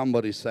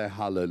 Somebody say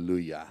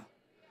hallelujah.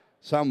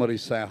 Somebody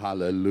say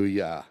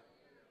hallelujah.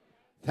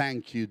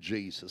 Thank you,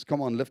 Jesus.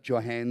 Come on, lift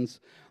your hands.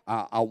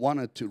 I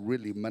wanted to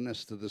really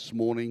minister this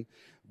morning,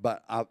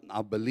 but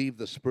I believe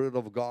the Spirit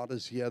of God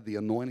is here. The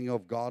anointing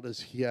of God is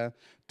here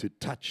to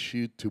touch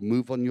you, to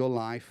move on your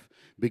life,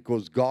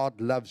 because God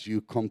loves you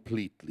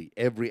completely.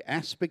 Every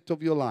aspect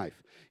of your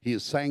life. He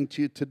is saying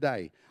to you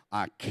today,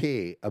 I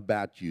care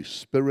about you,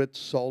 spirit,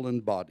 soul,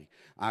 and body.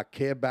 I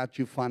care about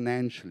you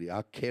financially.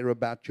 I care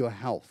about your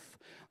health.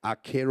 I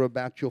care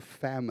about your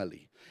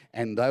family.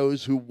 And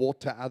those who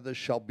water others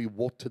shall be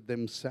watered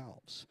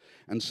themselves.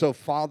 And so,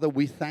 Father,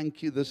 we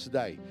thank you this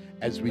day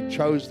as we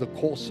chose the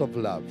course of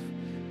love,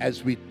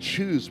 as we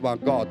choose, my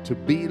God, to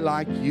be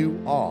like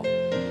you are,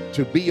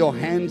 to be your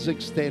hands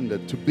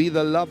extended, to be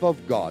the love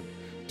of God,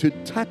 to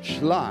touch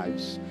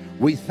lives.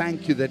 We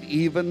thank you that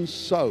even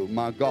so,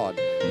 my God,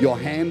 your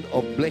hand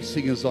of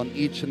blessing is on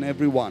each and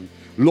every one.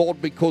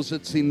 Lord, because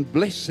it's in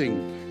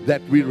blessing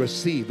that we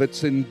receive.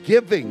 It's in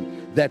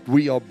giving that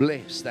we are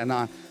blessed. And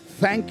I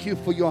thank you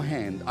for your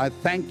hand. I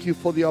thank you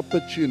for the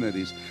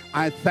opportunities.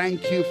 I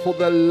thank you for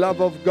the love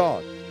of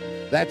God.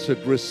 That's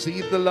it.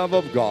 Receive the love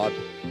of God.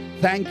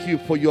 Thank you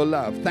for your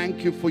love.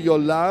 Thank you for your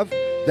love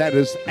that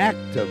is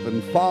active.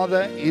 And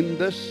Father, in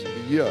this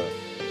year,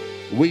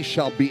 we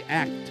shall be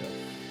active.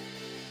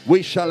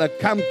 We shall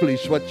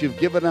accomplish what you've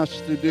given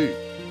us to do.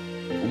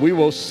 We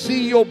will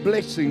see your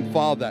blessing,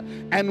 Father,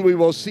 and we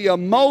will see a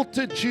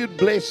multitude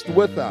blessed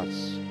with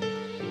us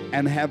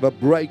and have a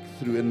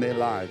breakthrough in their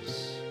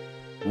lives.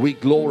 We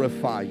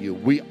glorify you.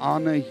 We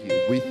honor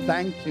you. We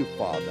thank you,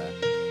 Father,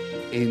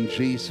 in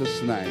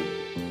Jesus' name.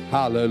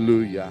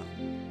 Hallelujah.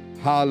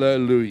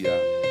 Hallelujah.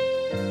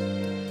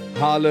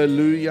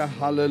 Hallelujah.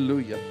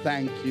 Hallelujah.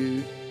 Thank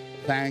you.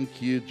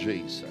 Thank you,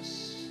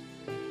 Jesus.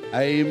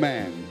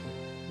 Amen.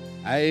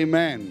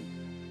 Amen.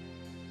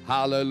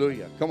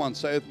 Hallelujah. Come on,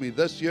 say with me.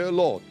 This year,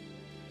 Lord,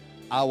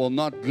 I will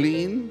not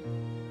glean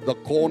the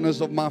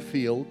corners of my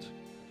field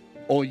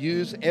or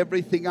use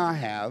everything I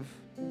have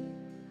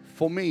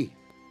for me.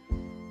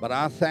 But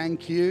I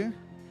thank you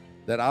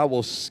that I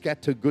will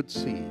scatter good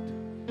seed,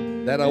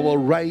 that I will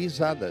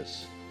raise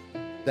others,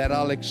 that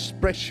I'll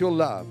express your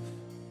love,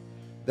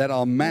 that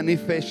I'll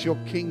manifest your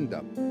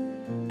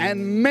kingdom,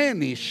 and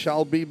many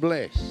shall be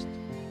blessed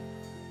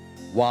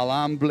while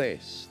I'm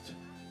blessed.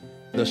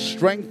 The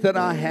strength that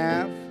I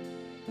have,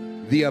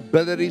 the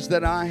abilities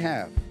that I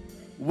have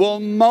will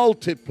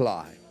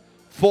multiply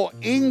for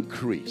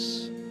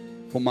increase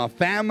for my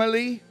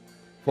family,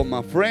 for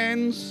my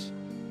friends,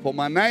 for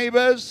my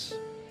neighbors,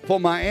 for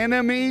my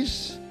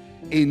enemies.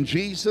 In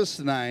Jesus'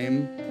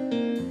 name,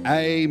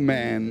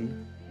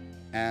 amen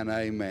and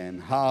amen.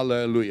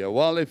 Hallelujah.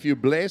 Well, if you're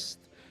blessed,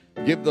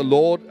 give the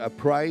Lord a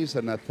praise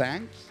and a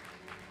thanks.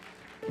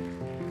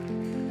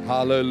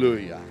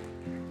 Hallelujah.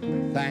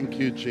 Thank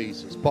you,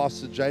 Jesus.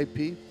 Pastor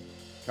JP,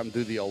 come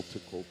do the altar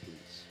call,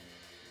 please.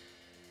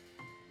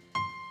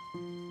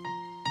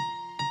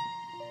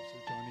 Pastor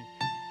Johnny,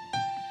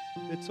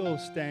 let's all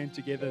stand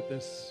together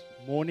this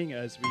morning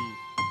as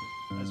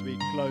we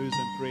close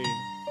in prayer.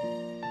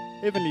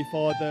 Heavenly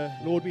Father,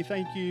 Lord, we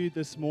thank you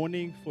this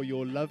morning for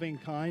your loving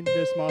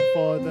kindness, my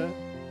Father,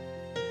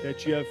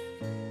 that you have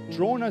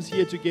drawn us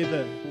here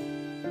together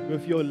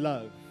with your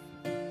love.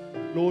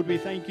 Lord, we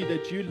thank you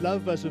that you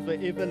love us with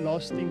an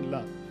everlasting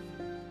love.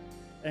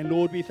 And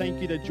Lord, we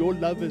thank you that your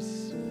love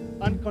is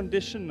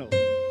unconditional.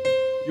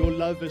 Your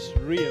love is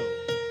real.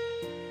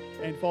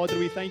 And Father,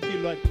 we thank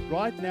you that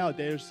right now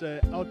there's an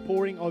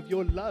outpouring of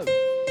your love.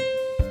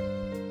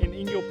 And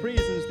in your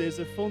presence there's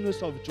a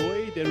fullness of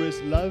joy, there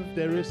is love,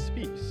 there is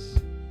peace.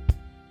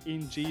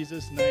 In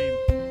Jesus' name.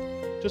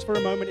 Just for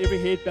a moment, every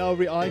head bow,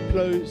 every eye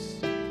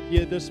closed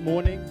here this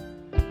morning.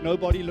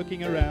 Nobody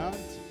looking around.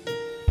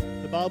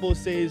 The Bible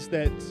says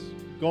that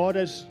God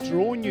has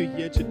drawn you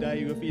here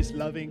today with his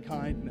loving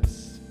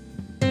kindness.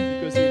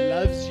 Because he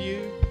loves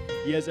you,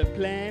 he has a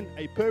plan,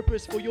 a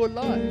purpose for your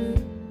life.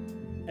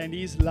 And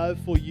his love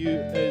for you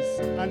is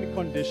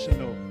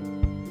unconditional.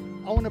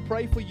 I want to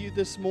pray for you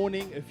this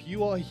morning if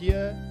you are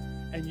here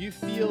and you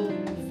feel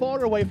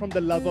far away from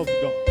the love of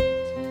God.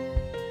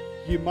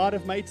 You might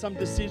have made some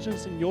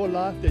decisions in your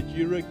life that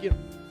you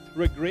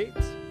regret,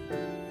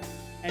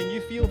 and you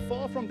feel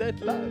far from that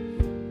love.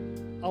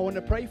 I want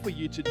to pray for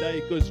you today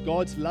because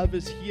God's love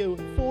is here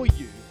for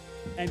you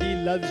and he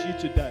loves you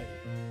today.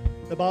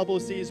 The Bible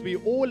says we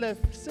all have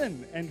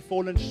sinned and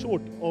fallen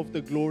short of the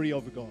glory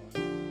of God.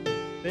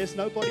 There's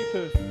nobody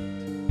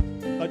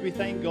perfect, but we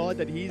thank God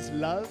that his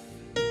love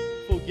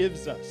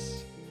forgives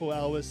us for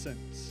our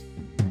sins.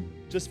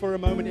 Just for a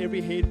moment,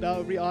 every head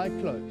bow, every eye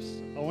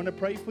closed. I want to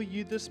pray for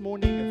you this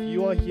morning. If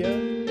you are here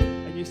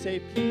and you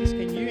say, please,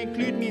 can you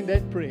include me in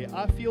that prayer?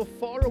 I feel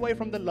far away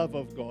from the love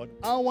of God.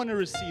 I want to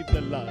receive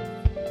the love.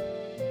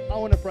 I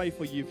want to pray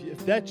for you.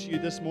 If that's you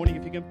this morning,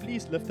 if you can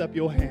please lift up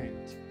your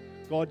hand.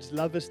 God's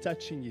love is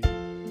touching you.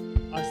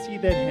 I see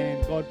that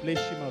hand. God bless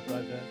you, my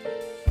brother.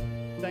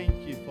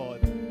 Thank you, Father.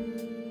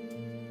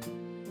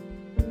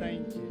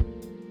 Thank you.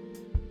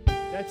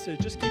 That's it.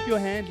 Just keep your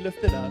hand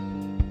lifted up.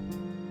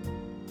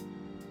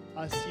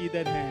 I see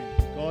that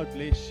hand. God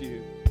bless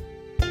you.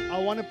 I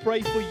want to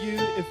pray for you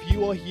if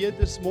you are here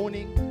this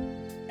morning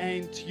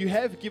and you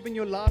have given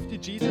your life to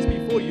Jesus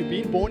before. You've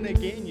been born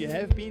again. You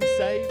have been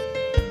saved.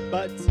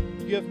 But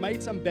you have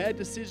made some bad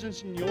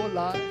decisions in your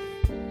life.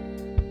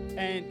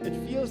 And it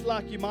feels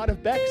like you might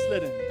have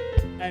backslidden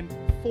and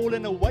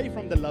fallen away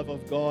from the love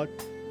of God.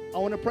 I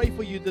want to pray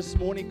for you this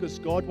morning because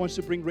God wants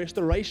to bring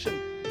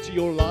restoration to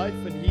your life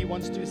and he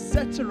wants to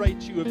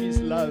saturate you with his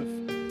love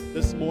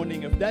this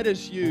morning. If that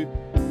is you,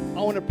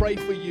 I want to pray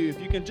for you.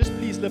 If you can just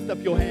please lift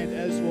up your hand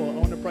as well. I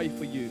want to pray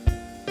for you.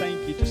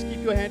 Thank you. Just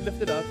keep your hand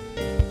lifted up.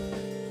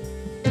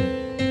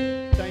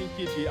 Thank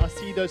you, G. I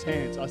see those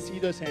hands. I see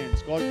those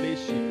hands. God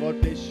bless you.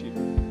 God bless you.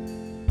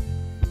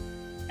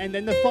 And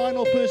then the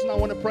final person I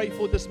want to pray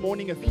for this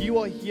morning, if you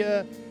are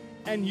here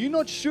and you're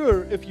not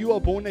sure if you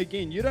are born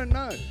again, you don't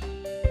know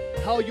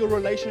how your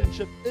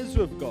relationship is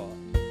with God.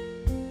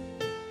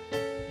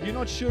 you're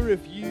not sure if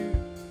you,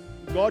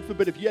 God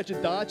forbid, if you had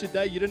to die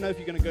today, you don't know if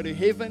you're going to go to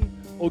heaven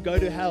or go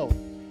to hell.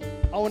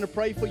 I want to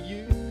pray for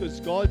you because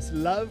God's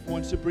love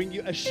wants to bring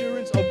you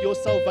assurance of your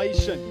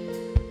salvation.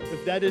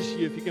 If that is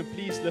you, if you can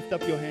please lift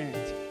up your hand.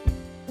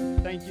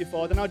 Thank you,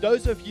 Father. Now,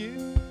 those of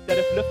you that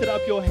have lifted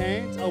up your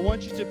hands, I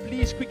want you to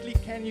please quickly,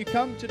 can you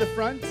come to the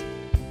front?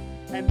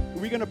 And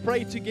we're going to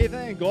pray together,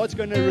 and God's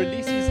going to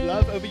release His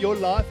love over your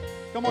life.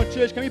 Come on,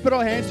 church, can we put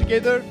our hands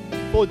together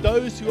for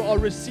those who are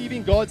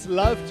receiving God's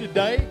love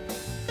today?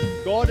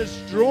 God is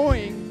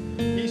drawing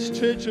His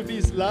church with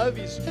His love.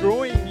 He's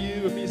drawing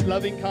you with His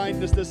loving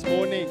kindness this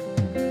morning.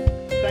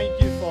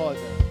 Thank you, Father.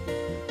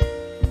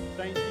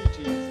 Thank you,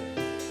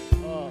 Jesus.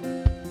 Oh,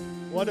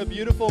 what a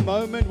beautiful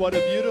moment. What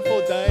a beautiful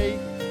day.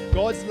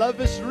 God's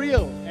love is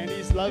real, and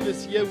His love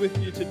is here with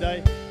you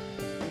today.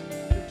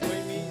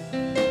 Join me.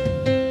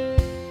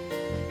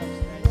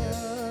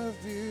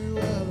 Love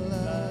you,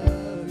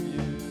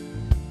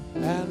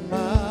 and my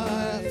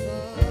heart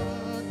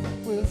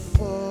will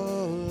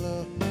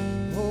follow.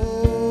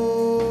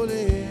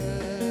 Holy,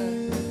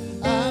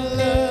 I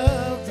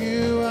love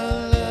you, I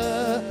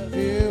love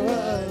you,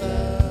 I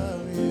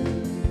love you.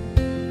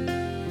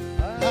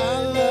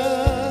 I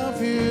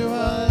love you,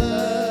 I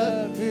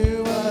love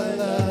you, I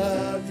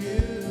love you.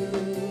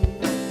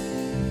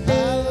 I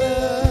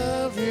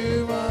love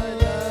you, I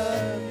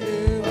love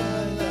you,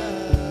 I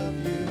love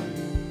you.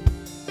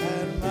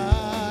 And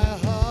my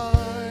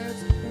heart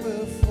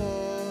will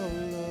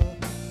follow.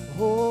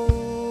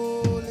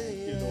 Holy,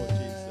 Thank you, Lord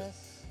Jesus.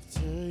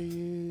 to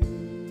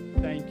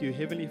you. Thank you,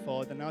 Heavenly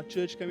Father. Now,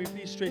 church, can we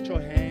please stretch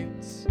our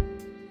hands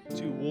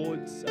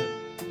towards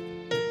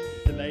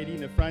the lady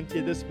in the front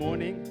here this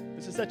morning?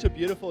 This is such a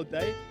beautiful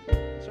day.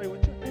 Sorry,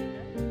 what's your name,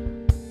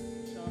 man?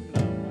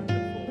 Shamla,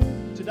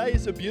 wonderful. Today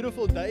is a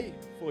beautiful day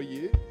for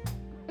you.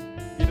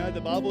 You know,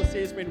 the Bible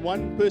says when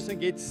one person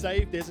gets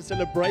saved, there's a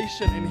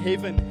celebration in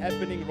heaven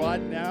happening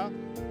right now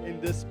in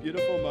this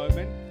beautiful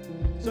moment.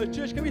 So,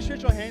 church, can we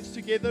stretch our hands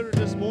together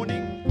this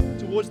morning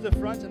towards the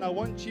front? And I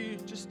want you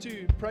just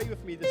to pray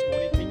with me this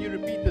morning. Can you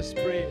repeat this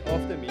prayer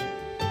after me?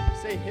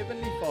 Say,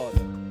 Heavenly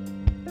Father,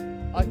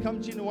 I come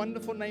to you in the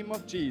wonderful name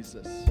of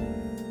Jesus.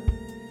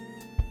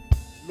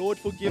 Lord,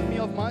 forgive me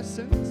of my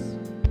sins.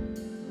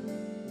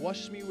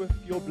 Wash me with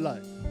your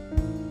blood.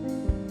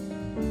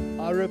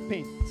 I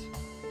repent.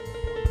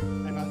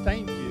 And I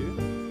thank you.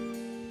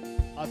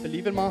 I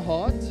believe in my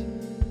heart.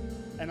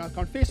 And I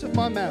confess with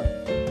my mouth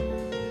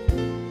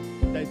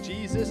that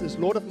Jesus is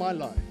Lord of my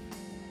life.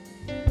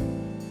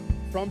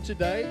 From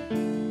today,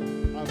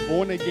 I'm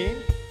born again.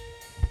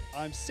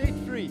 I'm set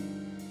free.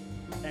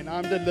 And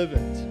I'm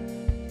delivered.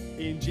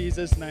 In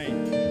Jesus'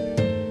 name.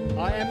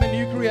 I am a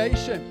new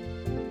creation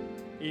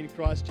in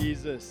Christ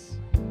Jesus.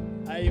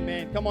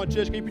 Amen. Come on,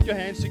 church, can you put your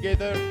hands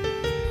together?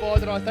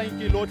 Father, I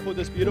thank you, Lord, for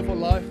this beautiful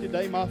life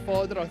today. My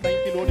Father, I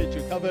thank you, Lord, that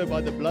you're covered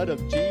by the blood of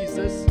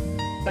Jesus.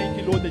 Thank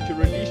you, Lord, that you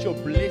release your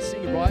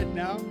blessing right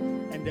now.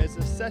 And there's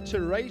a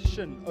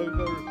saturation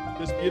over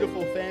this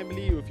beautiful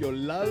family with your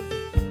love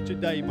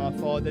today, my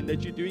Father, and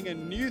that you're doing a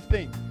new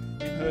thing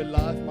in her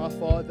life, my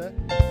Father.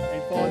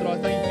 And Father, I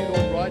thank you,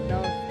 Lord, right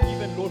now,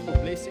 even, Lord, for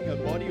blessing her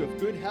body with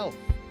good health.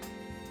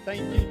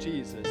 Thank you,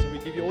 Jesus. And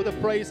we give you all the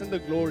praise and the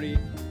glory.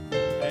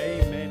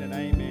 Amen and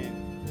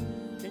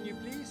amen. Can you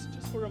please,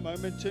 just for a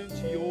moment, turn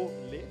to your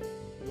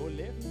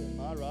left and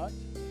my right.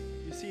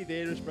 You see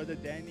there is Brother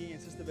Danny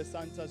and Sister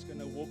Basanta is going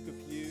to walk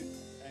with you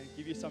and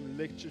give you some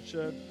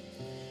literature.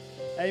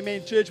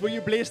 Amen, church. Were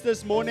you blessed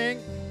this morning?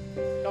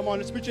 Come on,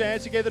 let's put your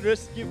hands together.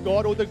 Let's give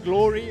God all the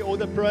glory, all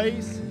the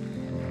praise.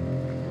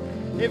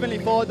 Heavenly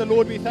Father,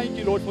 Lord, we thank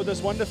you, Lord, for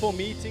this wonderful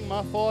meeting,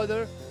 my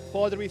Father.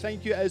 Father, we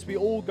thank you as we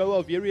all go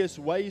our various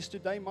ways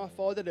today, my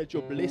Father, that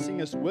your blessing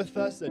is with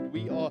us, that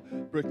we are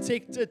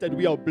protected, that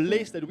we are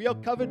blessed, that we are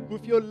covered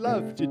with your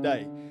love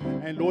today.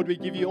 And Lord, we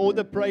give you all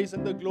the praise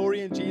and the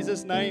glory in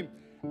Jesus' name.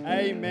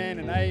 Amen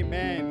and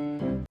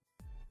amen.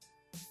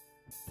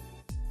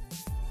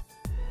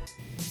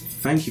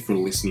 Thank you for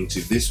listening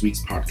to this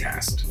week's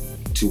podcast.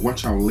 To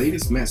watch our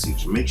latest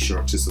message, make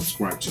sure to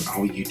subscribe to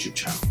our YouTube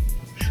channel.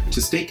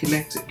 To stay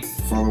connected,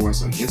 follow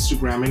us on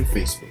Instagram and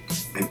Facebook.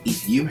 And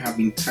if you have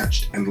been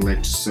touched and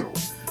led to sow,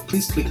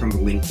 please click on the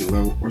link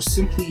below or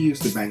simply use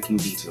the banking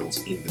details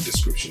in the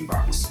description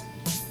box.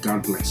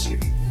 God bless you.